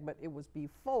Tumbleweed Tech, but it was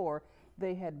before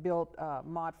they had built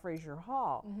Maud Fraser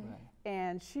Hall.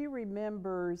 And she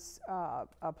remembers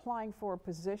applying for a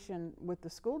position with the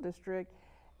school district,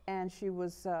 and she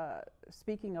was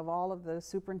speaking of all of the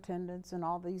superintendents, and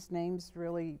all these names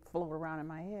really float around in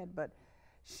my head, but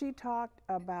she talked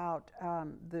about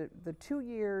the 2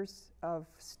 years of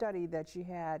study that she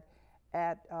had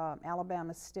at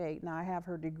Alabama State. Now I have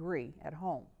her degree at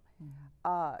home.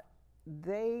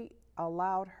 They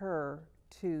allowed her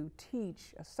to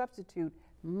teach a substitute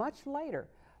much later,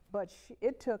 but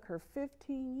it took her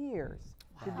 15 years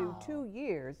to do 2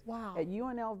 years at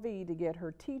UNLV to get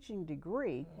her teaching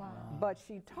degree, but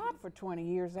she taught for 20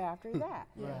 years after that.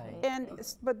 And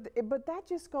but that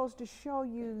just goes to show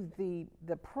you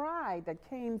the pride that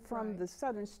came from the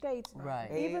southern states,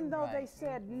 even though they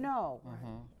said no.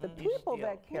 The people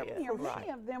that came here,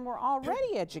 many of them were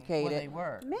already educated. Well, they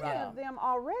were. Many of them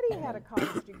already had a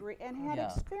college degree and had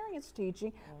experience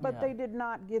teaching, but they did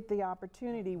not get the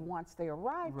opportunity once they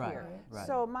arrived here.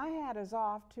 So my hat is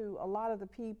off to a lot of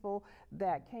the people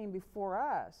that came before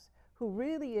us who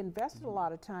really invested a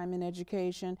lot of time in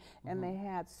education, and they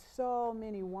had so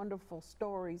many wonderful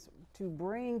stories to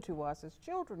bring to us as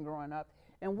children growing up,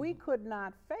 and we could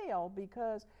not fail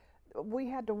because we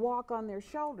had to walk on their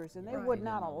shoulders, and they would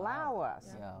not allow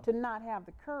us to not have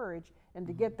the courage and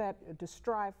to get that, to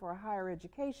strive for a higher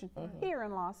education here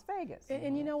in Las Vegas.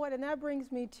 And you know what, and that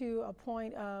brings me to a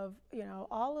point of, you know,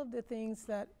 all of the things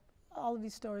that, all of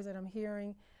these stories that I'm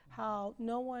hearing, how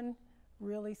no one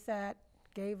really sat,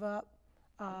 gave up,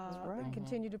 and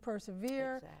continued to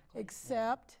persevere,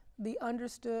 accept the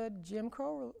understood Jim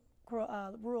Crow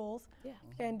rules. Yeah.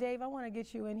 And Dave, I want to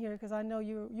get you in here because I know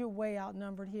you're way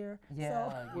outnumbered here. Yeah,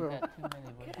 So. you got too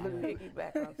many. Can I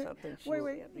piggyback on something?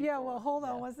 Wait. Yeah, well, hold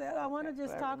on one second. I want to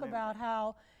just talk about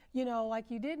how, you know,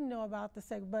 like you didn't know about the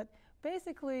segment, but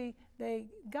basically they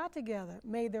got together,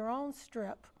 made their own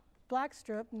strip, black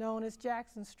strip known as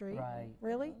Jackson Street. Right.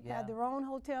 Really? Yeah. Had their own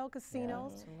hotel,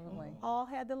 casinos. Yeah, absolutely. All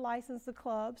had the license to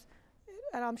clubs.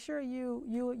 And I'm sure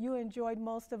you enjoyed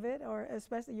most of it, or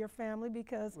especially your family,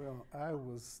 because Well, I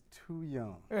was too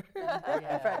young. Yeah.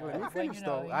 In fact, let me finish you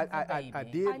know, though. he I was a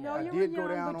baby. did. I know you I were did go young,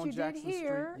 down but on you did Jackson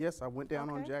hear. Street. Yes, I went down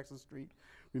on Okay. Jackson Street.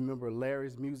 Remember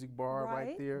Larry's Music Bar right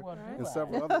Right. there, Well, and do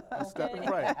several other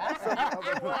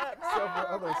several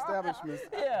other establishments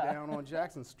Yeah. down on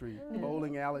Jackson Street,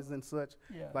 bowling alleys and such.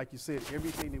 Yeah. Like you said,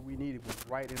 everything that we needed was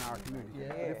right in our community. Yeah.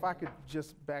 But if I could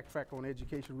just backtrack on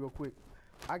education real quick,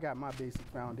 I got my basic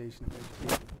foundation of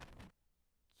education,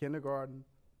 kindergarten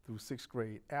through 6th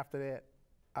grade. After that,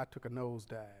 I took a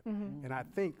nosedive. And I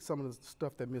think some of the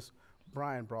stuff that Miss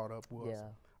Bryant brought up was, Yeah.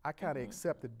 I kind of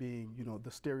accepted being, you know, the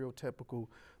stereotypical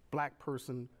black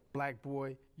person, black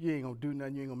boy. You ain't gonna do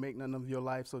nothing. You ain't gonna make nothing of your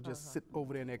life. So just sit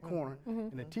over there in that corner.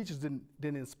 And the teachers didn't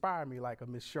inspire me like a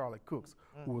Miss Charlotte Cooks,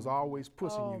 who was always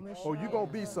pushing Oh, you. Miss Oh, you gonna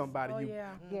be Charlotte. somebody. Oh, You,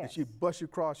 yeah. And she bust you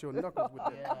across your knuckles with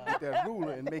that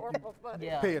ruler and make you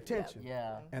Yeah. pay attention.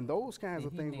 Yeah. And those kinds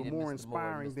of He things were needed more Mr. Moore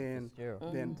inspiring and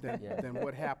Mr. Fitzgerald. than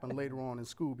what happened later on in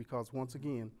school, because once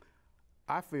again,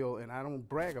 I feel, and I don't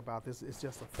brag about this, it's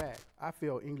just a fact, I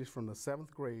failed English from the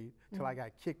 7th grade till I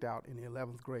got kicked out in the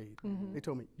 11th grade. They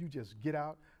told me, you just get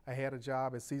out. I had a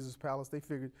job at Caesar's Palace. They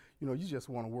figured, you know, you just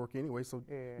want to work anyway, so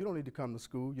you don't need to come to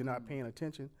school. You're not paying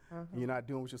attention, and you're not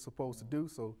doing what you're supposed to do.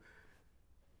 So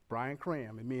Brian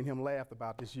Cram, and me and him laughed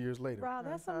about this years later. wow,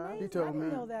 that's amazing. He I told didn't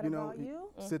me, know that you know, about you.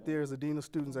 sit there as a dean of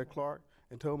students at Clark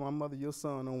and told my mother, your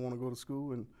son don't want to go to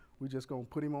school, and we just gonna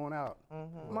put him on out.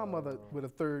 My mother with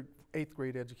a 8th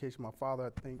grade education. My father,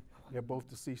 I think they're both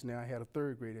deceased now, had a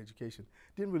 3rd grade education.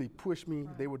 Didn't really push me.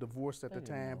 They were divorced at the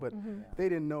time, but they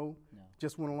didn't know.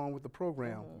 Just went along with the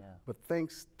program. But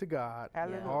thanks to God,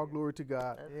 all glory to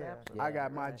God, I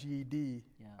got my GED.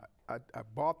 I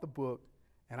bought the book,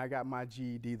 and I got my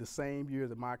GED the same year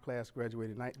that my class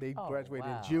graduated. They graduated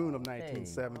in June of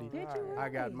 1970. Did you really? I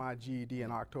got my GED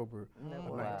in October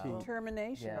of 19.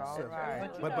 Determination. Yeah.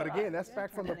 But again, that's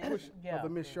back from the push of the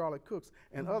Miss Charlotte Cooks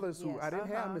and others who I didn't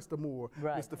have Mr. Moore,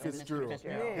 Right. Mr. Fitzgerald.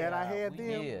 Fitzgerald. Had I Yeah, had we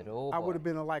them, did. Oh, I would boy. have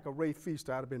been like a Ray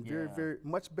Feaster. I'd have been very, Yeah. very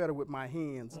much better with my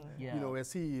hands, Yeah. you know,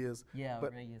 as he is. Yeah,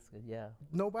 But Ray is good. Yeah.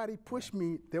 nobody pushed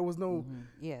me. There was no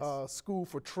Yes. school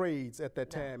for trades at that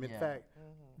time. In Yeah. fact,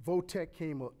 Votech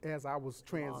came as I was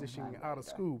transitioning out of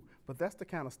school, but that's the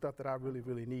kind of stuff that I really,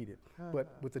 really needed. But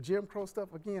with the Jim Crow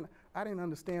stuff, again, I didn't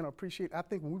understand or appreciate. I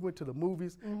think when we went to the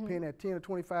movies, paying that 10 or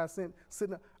 25 cents,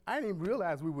 sitting up, I didn't even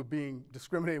realize we were being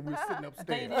discriminated. We were sitting They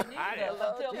upstairs. didn't either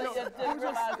until they just didn't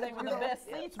realize they were the best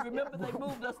seats. Remember, they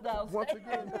moved us downstairs. Once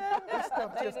again, this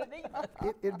stuff They just, didn't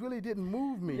either. it really didn't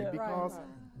move me Yeah. because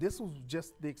this was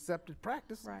just the accepted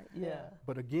practice. Right. Yeah.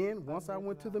 But again, once I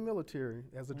went to the military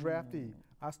as a draftee,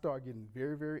 I started getting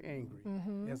very, very angry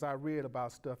as I read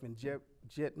about stuff in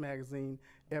Jet magazine,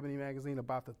 Ebony magazine,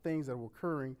 about the things that were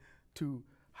occurring to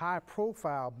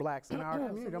high-profile blacks in our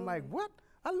community. I'm like, what?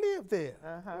 I live there.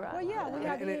 Well, yeah, we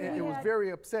had, And it we was had-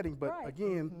 very upsetting, but Right.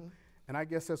 again, and I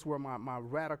guess that's where my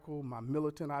radical, my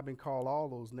militant, I've been called all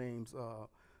those names,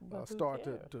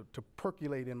 started to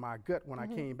percolate in my gut when I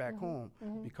came back home.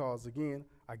 Because again,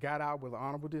 I got out with an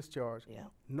honorable discharge. Yeah.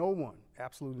 No one,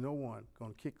 absolutely no one,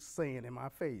 gonna kick sand in my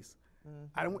face.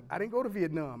 I didn't go to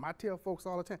Vietnam. I tell folks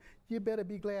all the time, you better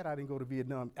be glad I didn't go to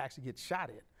Vietnam, actually get shot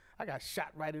at. I got shot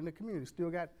right in the community, still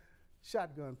got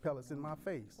shotgun pellets in my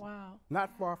face. Wow.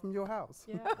 Not far from your house.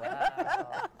 Yeah.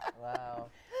 Wow. Wow.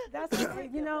 That's,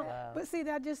 you know, but see,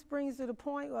 that just brings to the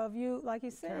point of you, like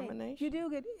you're saying, Determination. you do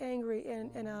get angry,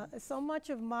 and so much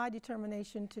of my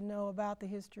determination to know about the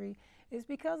history is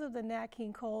because of the Nat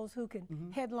King Coles who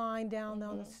can headline down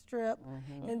on the strip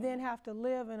and then have to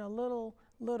live in a little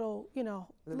you know,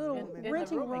 little In the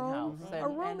renting rooming room, house a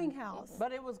and- rooming and- house.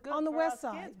 But it was good on the for West us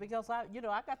Side. kids because I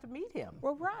got to meet him.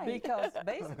 Well, right. Because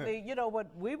basically, you know what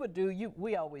we would do.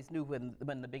 We always knew when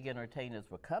the big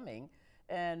entertainers were coming,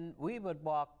 and we would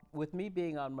walk. With me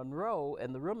being on Monroe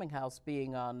and the rooming house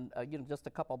being on, you know, just a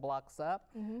couple blocks up,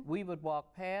 we would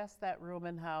walk past that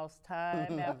rooming house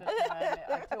time after time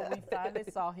until we finally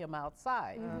saw him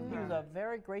outside. He was a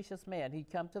very gracious man. He'd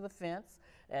come to the fence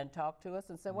and talked to us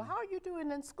and said, well, how are you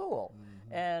doing in school?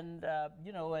 And,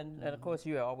 you know, and of course,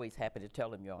 you're always happy to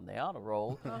tell him you're on the honor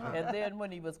roll. And then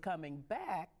when he was coming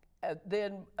back,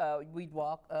 then we'd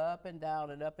walk up and down,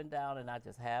 and I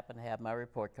just happened to have my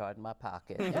report card in my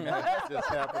pocket. Just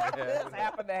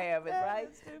happened to have it, right?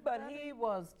 But he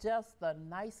was just the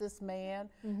nicest man,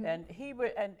 and he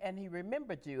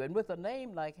remembered you. And with a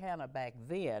name like Hannah back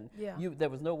then, there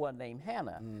was no one named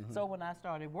Hannah. So when I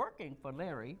started working for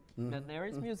Larry, at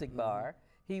Larry's Music Bar,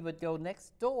 he would go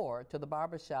next door to the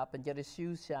barber shop and get his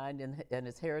shoes shined and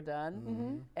his hair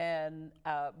done. And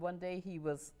one day he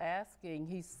was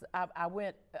asking,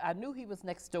 I knew he was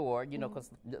next door, you know,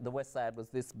 because the West Side was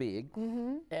this big.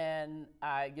 And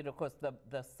you know, of course,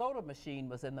 the soda machine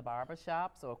was in the barber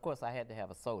shop, so of course I had to have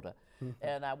a soda.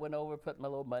 And I went over, put my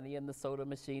little money in the soda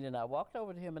machine, and I walked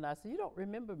over to him and I said, you don't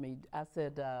remember me? I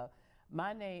said,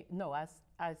 my name, no, I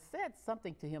said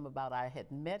something to him about I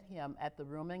had met him at the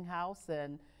rooming house,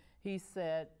 and he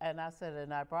said, and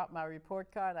I brought my report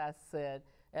card, I said,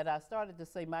 and I started to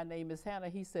say, my name is Hannah.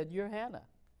 He said, you're Hannah.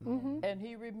 And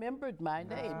he remembered my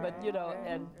name, but you know,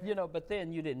 and you know, but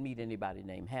then you didn't meet anybody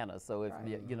named Hannah, so if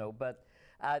you know, but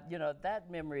you know, that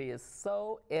memory is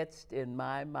so etched in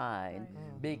my mind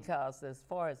because as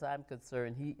far as I'm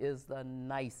concerned, he is the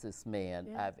nicest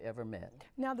man I've ever met.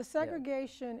 Now the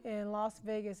segregation in Las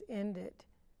Vegas ended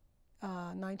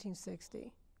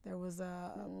 1960. There was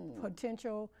a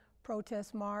potential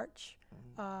protest march,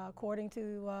 according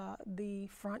to the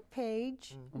front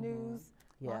page news,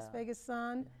 Las Vegas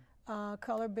Sun,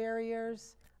 color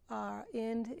barriers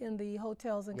end in the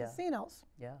hotels and casinos.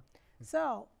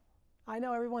 So, I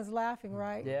know everyone's laughing,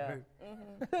 right? Yeah.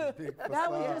 That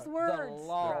was just words. The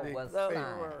law was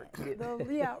signed.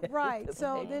 Yeah, right.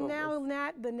 So then now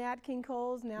the Nat King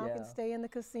Coles now can stay in the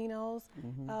casinos.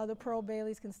 The Pearl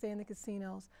Baileys can stay in the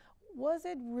casinos. Was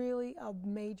it really a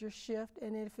major shift?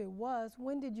 And if it was,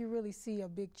 when did you really see a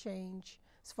big change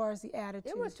as far as the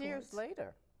attitude? It was years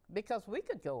later, because we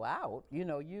could go out. You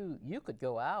know, you could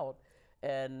go out.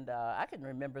 And I can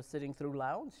remember sitting through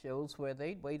lounge shows where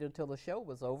they'd wait until the show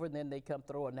was over, and then they'd come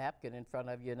throw a napkin in front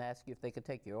of you and ask you if they could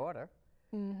take your order.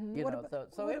 You know,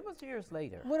 so it was years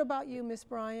later. What about you, Miss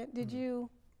Bryant? Did you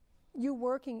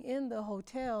working in the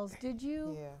hotels, did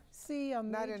you see a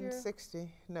major? Not in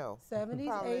 60, no.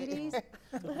 70s,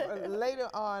 80s? Later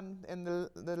on, in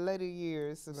the later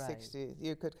years of 60,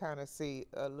 you could kind of see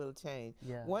a little change.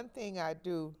 One thing I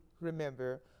do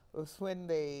remember was when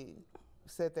they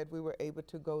said that we were able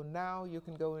to go, now you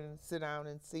can go and sit down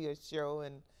and see a show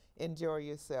and enjoy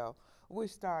yourself. We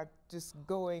started just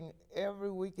going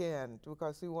every weekend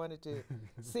because we wanted to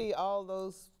see all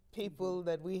those people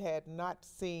that we had not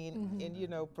seen in, you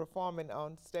know, performing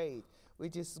on stage. We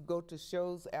just go to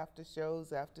shows after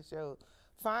shows after shows.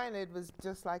 Finally, it was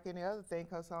just like any other thing,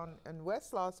 because in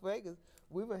West Las Vegas,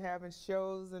 we were having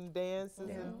shows and dances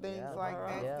and things like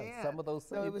that. Some of those.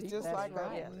 So it was just like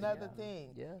another thing.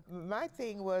 My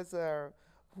thing was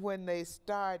when they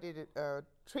started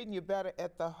treating you better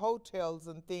at the hotels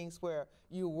and things where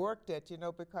you worked at, you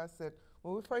know, because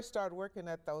when we first started working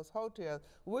at those hotels,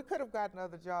 we could have gotten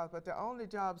other jobs, but the only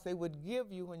jobs they would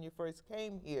give you when you first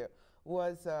came here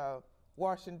was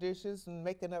washing dishes and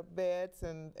making up beds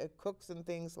and cooks and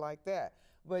things like that.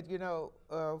 But, you know,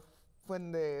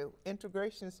 when the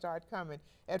integration started coming,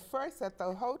 at first at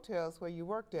the hotels where you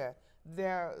worked at,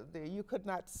 you could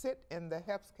not sit in the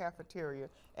HEPS cafeteria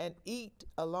and eat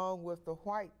along with the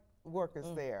white workers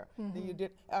there.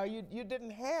 You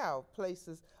didn't have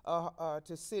places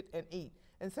to sit and eat,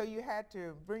 and so you had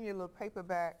to bring your little paper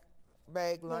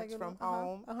bag lunch from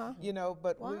home. You know,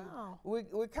 but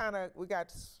we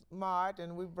got smart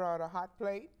and we brought a hot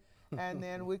plate. And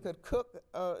then we could cook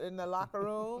in the locker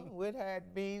room. We'd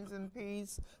had beans and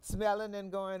peas smelling and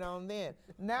going on then.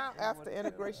 Now, after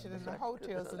integration in the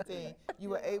hotels and things, you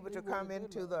were able to come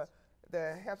into the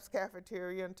HEPS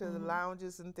cafeteria, into the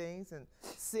lounges and things, and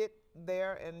sit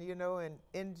there and, you know, and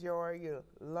enjoy your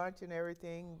lunch and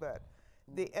everything. But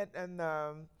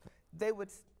they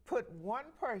would put one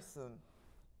person,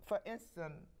 for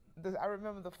instance, I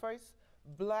remember the first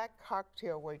black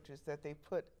cocktail waitress that they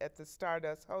put at the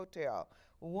Stardust Hotel.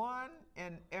 One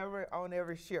on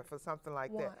every shift or something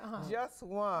like that. Just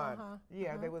one.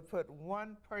 They would put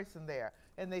one person there,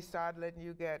 and they started letting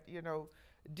you get, you know,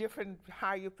 different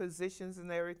higher positions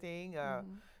and everything.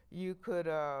 You could,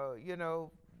 you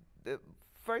know,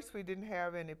 first we didn't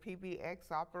have any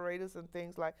PBX operators and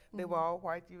things like. They were all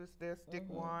white. You would still stick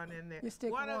one in there.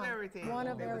 One of everything. One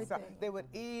of everything. They would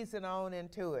ease it on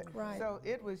into it. Right. So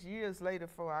it was years later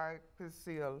before I could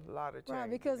see a lot of change. Right,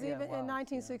 because even in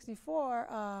 1964,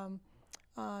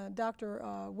 Dr.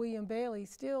 William Bailey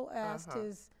still asked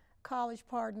his college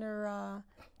partner,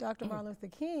 Dr. Martin Luther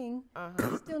King,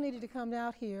 he still needed to come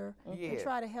out here and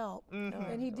try to help.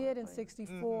 And he did in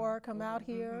 '64 come out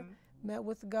here, met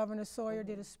with Governor Sawyer,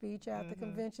 did a speech at the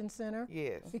convention center.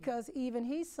 Because even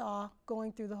he saw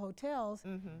going through the hotels,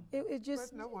 it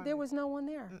just, there was no one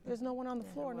there. There's no one on the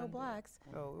floor, no blacks.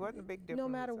 No, it wasn't a big difference. No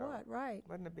matter what, right.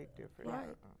 Wasn't a big difference.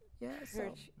 Right, yeah.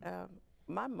 So.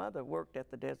 My mother worked at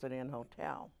the Desert Inn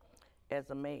Hotel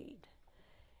as a maid.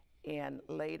 And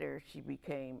later she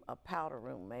became a powder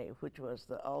room maid, which was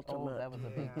the ultimate that was a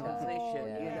big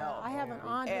position, you know. I have an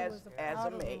aunt who was as a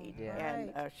powder maid. room.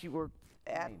 And she worked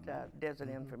at Desert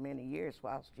Inn for many years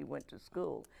while she went to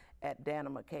school at Dana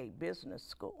McKay Business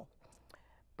School.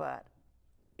 But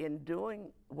in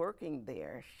working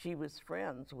there, she was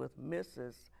friends with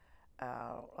Mrs.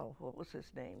 What was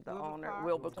his name? The owner,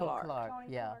 Wilbur Clark.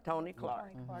 Tony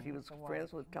Clark. She was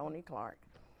friends with Tony Clark.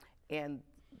 And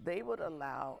they would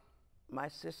allow my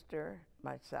sister,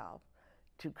 myself,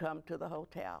 to come to the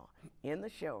hotel in the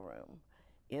showroom.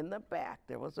 In the back,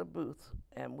 there was a booth,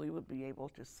 and we would be able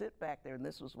to sit back there, and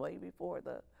this was way before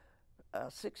the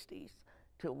 60s,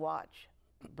 to watch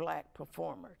black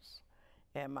performers.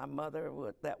 And my mother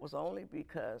would, that was only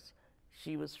because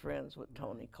she was friends with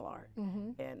Tony Clark.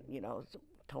 And, you know,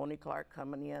 Tony Clark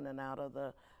coming in and out of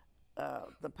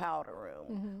the powder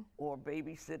room, or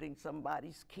babysitting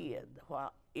somebody's kid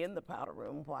while in the powder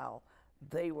room while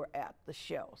they were at the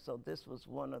show. So this was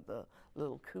one of the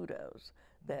little kudos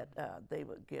that they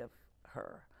would give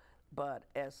her. But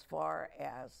as far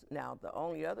as now, the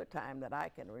only other time that I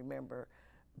can remember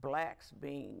blacks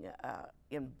being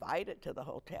invited to the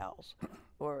hotels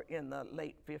were in the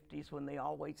late 50s when they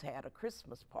always had a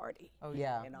Christmas party.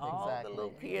 And all the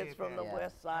little kids from the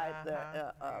West Side,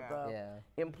 the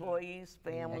employees,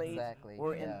 families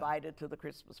were invited to the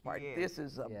Christmas party. This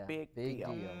is a big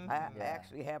deal. I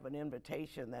actually have an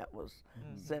invitation that was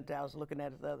sent out. I was looking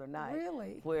at it the other night.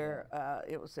 Where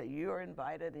it would say, you're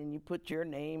invited, and you put your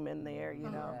name in there, you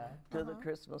know, to the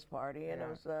Christmas party. And it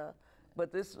was,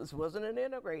 but this wasn't an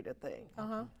integrated thing.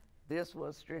 This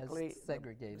was strictly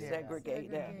segregated.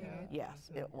 Yes,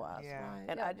 it was.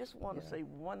 And I just want to say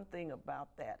one thing about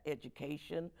that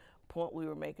education point we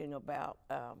were making about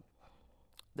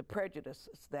the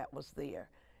prejudices that was there.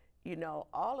 You know,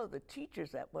 all of the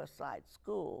teachers at Westside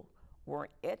School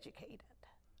weren't educated.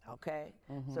 Okay?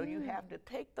 So you have to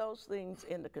take those things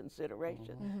into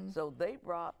consideration. So they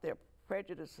brought their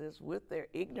prejudices with their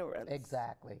ignorance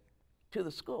to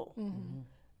the school.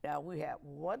 Now we have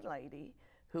one lady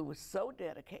who was so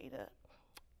dedicated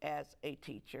as a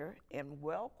teacher and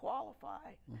well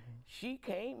qualified. She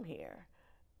came here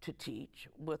to teach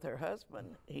with her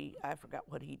husband. I forgot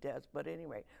what he does, but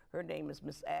anyway, her name is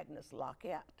Miss Agnes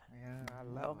Lockett. I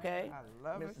love it. I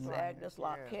love Miss Agnes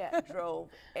Lockett drove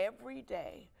every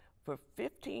day for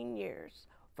 15 years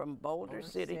from Boulder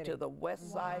City to the West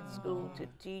Side School to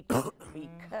teach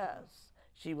because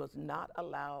she was not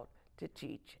allowed to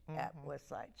teach at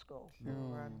Westside School.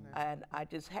 And I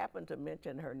just happened to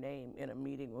mention her name in a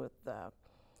meeting with the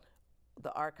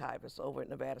archivist over at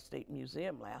Nevada State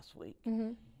Museum last week.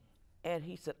 And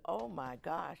he said, oh my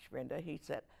gosh, Brenda, he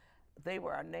said, they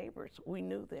were our neighbors. We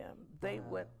knew them. They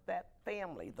went, that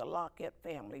family, the Lockett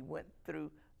family, went through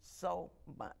so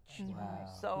much,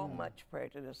 so much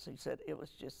prejudice. He said it was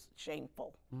just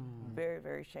shameful, very,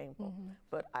 very shameful.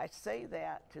 But I say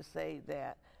that to say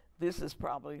that this is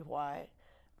probably why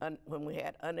when we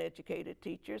had uneducated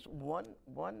teachers,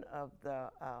 one of the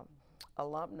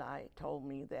alumni told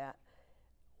me that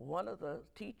one of the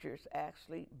teachers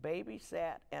actually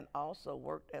babysat and also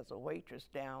worked as a waitress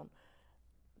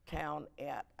downtown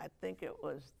at, I think it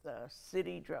was the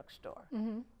City Drugstore,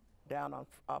 down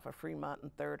off of Fremont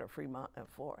and 3rd or Fremont and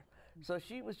 4th. So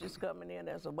she was just coming in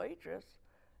as a waitress.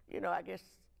 You know, I guess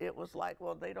it was like,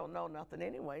 well, they don't know nothing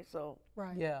anyway, so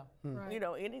you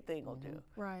know, anything will do.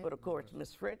 But of course,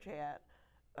 Miss French had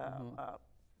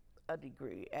a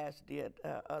degree, as did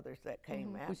others that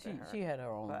came after her. She had her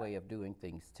own way of doing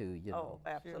things too, you know. Oh,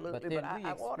 absolutely. But then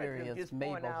I experienced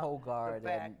Mabel Hogard,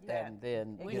 and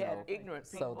then we had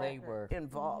ignorant people so they were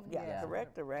involved.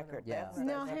 Correct the record.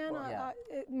 Now, Hannah,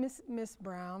 Miss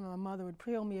Brown, my mother would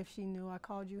kill me if she knew I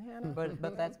called you Hannah.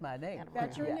 But that's my name.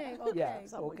 That's your name. Okay.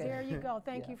 There you go.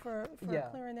 Thank you for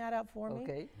clearing that up for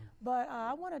me. But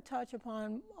I want to touch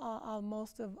upon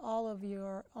most of all of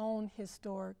your own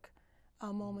historic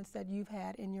moments that you've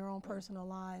had in your own personal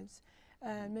lives.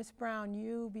 And Ms. Brown,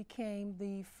 you became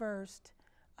the first,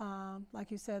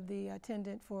 like you said, the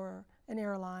attendant for an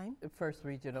airline. First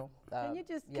regional. Can you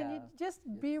just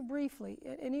be briefly,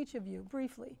 and each of you,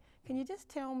 briefly, can you just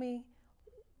tell me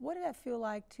What did that feel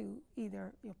like to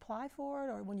either apply for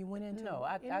it or when you went into No,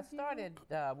 I started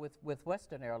with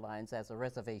Western Airlines as a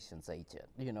reservations agent,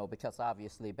 you know, because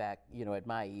obviously back, you know, at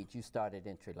my age, you started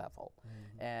entry level.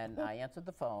 And I answered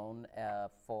the phone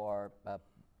for,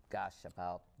 gosh,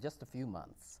 about just a few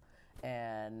months.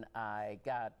 And I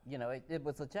got, you know, it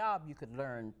was a job you could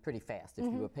learn pretty fast if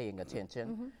you were paying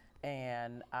attention.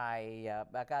 And I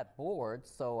got bored,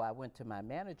 so I went to my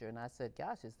manager and I said,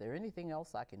 gosh, is there anything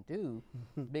else I can do?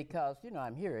 Because, you know,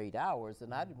 I'm here 8 hours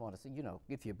and I didn't want to see, you know,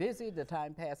 if you're busy, the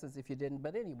time passes if you didn't.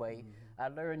 But anyway, I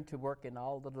learned to work in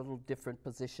all the little different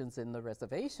positions in the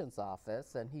reservations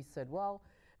office. And he said, well,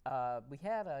 we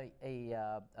had a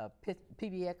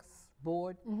PBX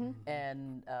board,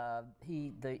 and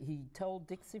he told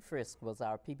Dixie Frisk, was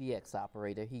our PBX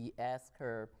operator, he asked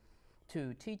her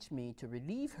to teach me to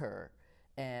relieve her,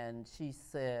 and she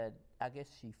said, I guess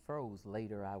she froze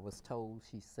later, I was told,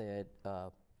 she said,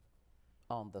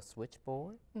 on the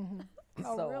switchboard.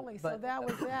 Oh, So, really? but- So that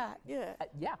was that. Yeah.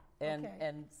 Yeah, and Okay.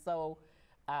 and so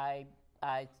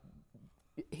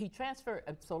he transferred.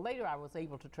 So later, I was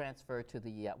able to transfer to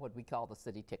the what we call the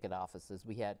city ticket offices.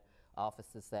 We had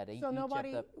offices that So each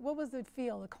nobody, of what was the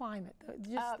feel, the climate? the.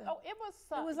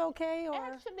 It was Okay, or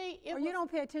actually it or was, you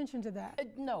don't pay attention to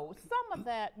that? no, some of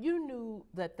that you knew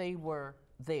that they were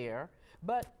there,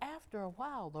 but after a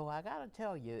while, though, I got to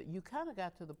tell you, you kind of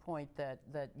got to the point that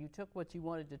you took what you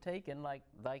wanted to take, and like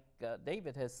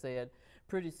David has said,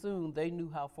 pretty soon they knew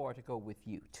how far to go with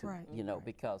you too. Right. You know,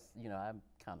 because you know I'm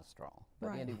kind of strong.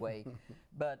 But Right. anyway,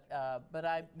 but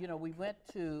I, you know, we went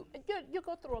to you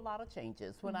go through a lot of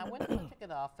changes. When I went to the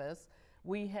ticket office,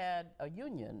 we had a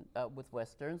union with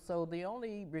Western, so the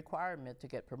only requirement to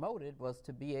get promoted was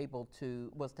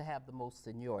to have the most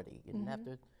seniority. You didn't have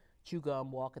to chew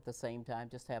gum, walk at the same time,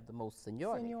 just have the most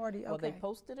seniority. Seniority, Well, they okay.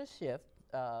 posted a shift,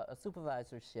 a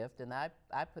supervisor shift, and I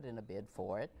put in a bid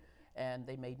for it, and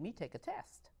they made me take a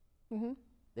test.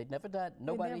 They'd never done.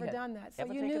 Nobody They'd never had done that, so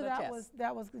ever you taken knew a that test.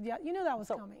 was yeah, you knew that was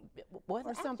So, coming. What?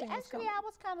 Or something was Actually, coming. I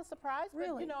was kind of surprised. But,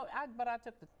 Really? you know, I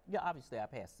took the. Yeah, obviously, I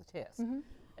passed the test.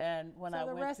 And when So I the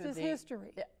went rest to is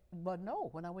history. Yeah, but no,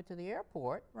 when I went to the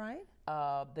airport, Right?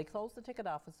 they closed the ticket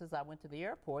offices. I went to the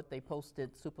airport. They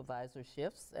posted supervisor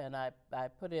shifts, and I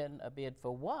put in a bid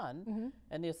for one.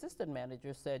 And the assistant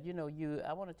manager said, you know,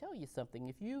 I want to tell you something.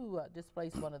 If you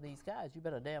displace one of these guys, you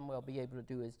better damn well be able to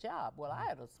do his job. Well, I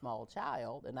had a small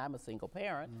child, and I'm a single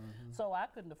parent, so I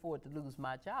couldn't afford to lose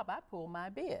my job. I pulled my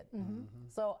bid.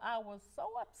 So I was so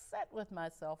upset with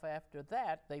myself after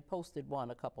that. They posted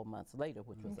one a couple months later,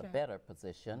 which was a better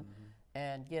position.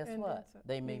 And guess And what? that's-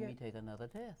 They you made me get- take another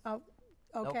test. Oh,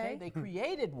 okay. They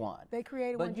created one. They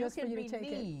created but one just for you to can take it.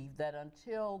 believe that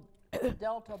until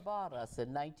Delta bought us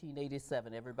in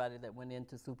 1987, everybody that went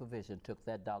into supervision took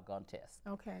that doggone test.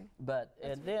 Okay. But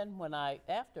and then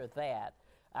after that,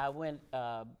 I went.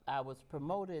 I was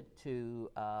promoted to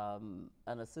an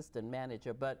assistant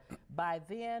manager. But by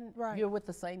then, Right. you're with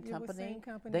the same You're with company. same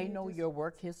company, They you know just- your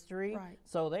work history. Right.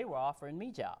 So they were offering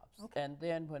me jobs. Okay. And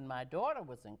then when my daughter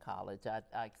was in college, I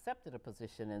accepted a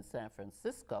position in San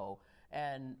Francisco.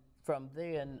 And from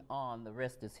then on, the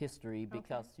rest is history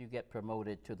because you get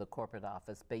promoted to the corporate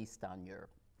office based on your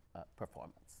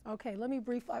performance. Okay, let me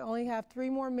briefly, I only have 3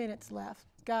 more minutes left.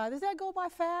 God, does that go by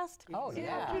fast? Oh,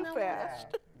 yeah. Too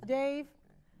fast. Dave,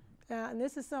 and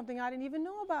this is something I didn't even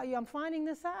know about you. I'm finding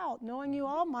this out, knowing you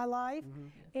all my life.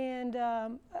 And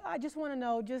I just want to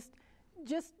know, just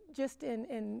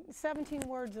in 17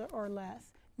 words or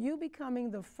less, you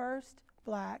becoming the first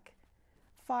Black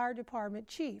fire department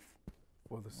chief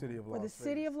For the city of Las for the Vegas.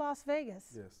 city of Las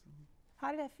Vegas. Yes. How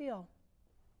did that feel?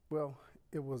 Well,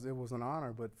 it was an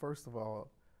honor, but first of all,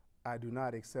 I do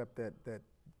not accept that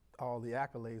all the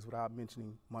accolades without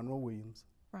mentioning Monroe Williams,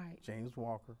 Right. James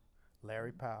Walker,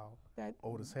 Larry Powell, That-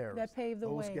 Otis Harris. that paved the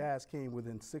Those way. guys came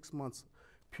within 6 months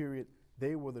period.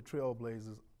 They were the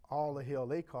trailblazers. All the hell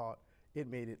they caught, it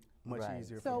made it much Right.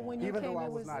 easier So for me. when you Even came, though I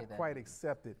it was was- not quite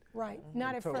accepted Right,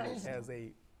 not at totally first. as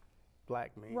a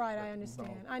Black man. Right, but I no.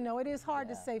 understand. I know it is hard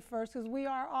to Yeah. say first because we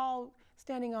are all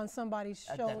standing on somebody's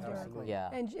shoulder. Absolutely. Yeah.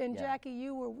 And yeah. Jackie,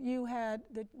 you had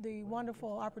the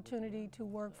wonderful opportunity to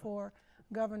work for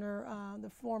Governor, the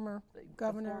former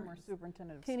Governor former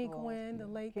superintendent of Kenny schools, Guinn, the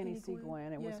late Kenny C.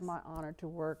 Guinn. It Yes. was my honor to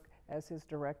work as his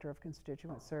director of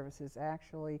constituent services.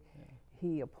 Actually,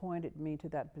 he appointed me to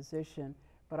that position,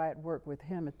 but I had worked with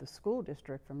him at the school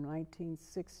district from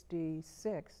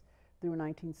 1966 through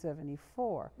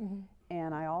 1974.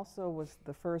 And I also was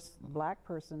the first Black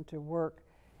person to work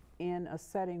in a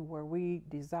setting where we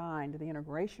designed the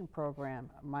integration program,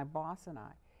 my boss and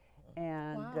I.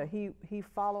 And Wow. he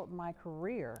followed my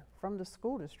career from the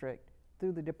school district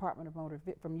through the Department of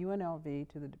from UNLV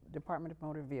to the Department of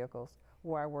Motor Vehicles,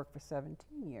 where I worked for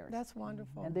 17 years. That's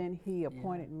wonderful. And then he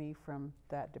appointed me from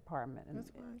that department. And,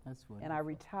 That's right. That's wonderful. and I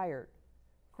retired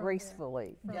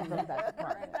gracefully from that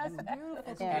department. That's beautiful.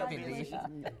 And,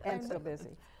 Congratulations. and still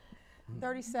busy.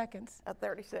 30 seconds.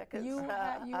 30 seconds. You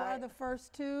are the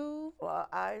first to? Well,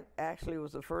 I actually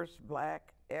was the first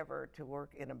black ever to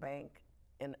work in a bank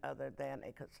in other than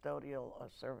a custodial or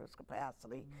service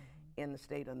capacity in the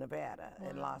state of Nevada. Wow.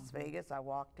 In Las Vegas, I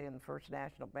walked in First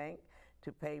National Bank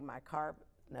to pay my car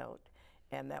note,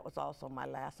 and that was also my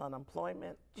last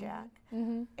unemployment check.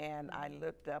 And I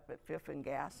looked up at Fifth and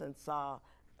Gas and saw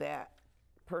that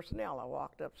personnel. I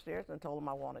walked upstairs and told them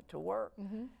I wanted to work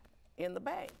in the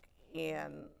bank.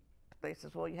 And they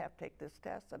says, well, you have to take this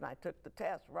test. And I took the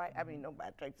test, right? I mean,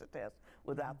 nobody takes a test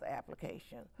without the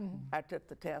application. I took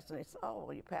the test, and they said, oh,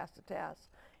 well, you passed the test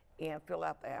and fill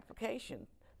out the application.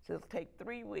 So it'll take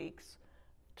 3 weeks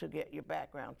to get your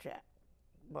background check.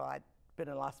 Well, I'd been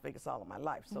in Las Vegas all of my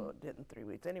life, so it did in 3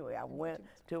 weeks. Anyway, I went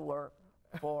to work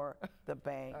for the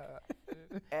bank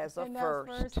as a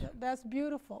first. That's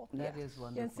beautiful. That is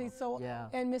wonderful. And see, so,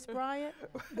 and Miss Bryant,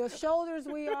 the shoulders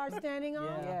we are standing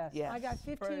on, Yes. I got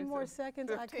 15 more seconds.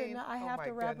 15? I could not, I Oh have my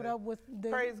to wrap goodness. it up with the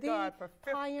Praise God for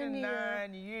 59 pioneer.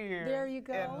 years There you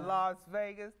go. in Las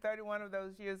Vegas. 31 of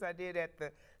those years I did at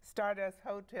the Stardust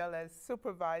Hotel as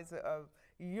supervisor of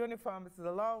uniforms. It's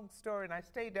a long story, and I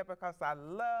stayed there because I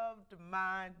loved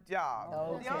my job.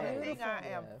 Okay. The only thing I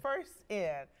am first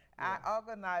in, I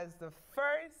organized the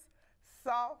first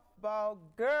softball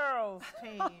girls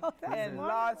team in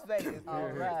Las Vegas. All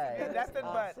right. And nothing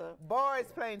but boys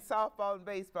playing softball and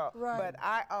baseball. Right. But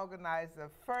I organized the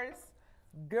first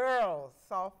girls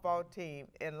softball team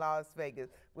in Las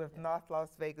Vegas with North Las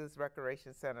Vegas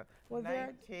Recreation Center, Was there-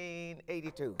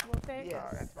 1982. Well, thank you.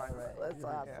 Yes, That's right. that's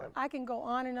awesome. I can go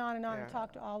on and on and on and Yeah.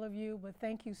 talk to all of you, but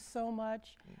thank you so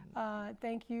much.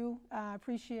 Thank you. I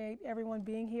appreciate everyone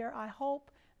being here. I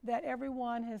hope that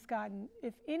everyone has gotten,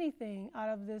 if anything, out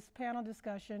of this panel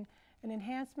discussion, an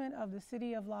enhancement of the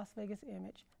city of Las Vegas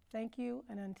image. Thank you,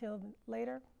 and until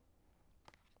later,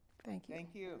 thank you.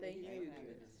 Thank you. Thank you.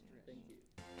 Thank you.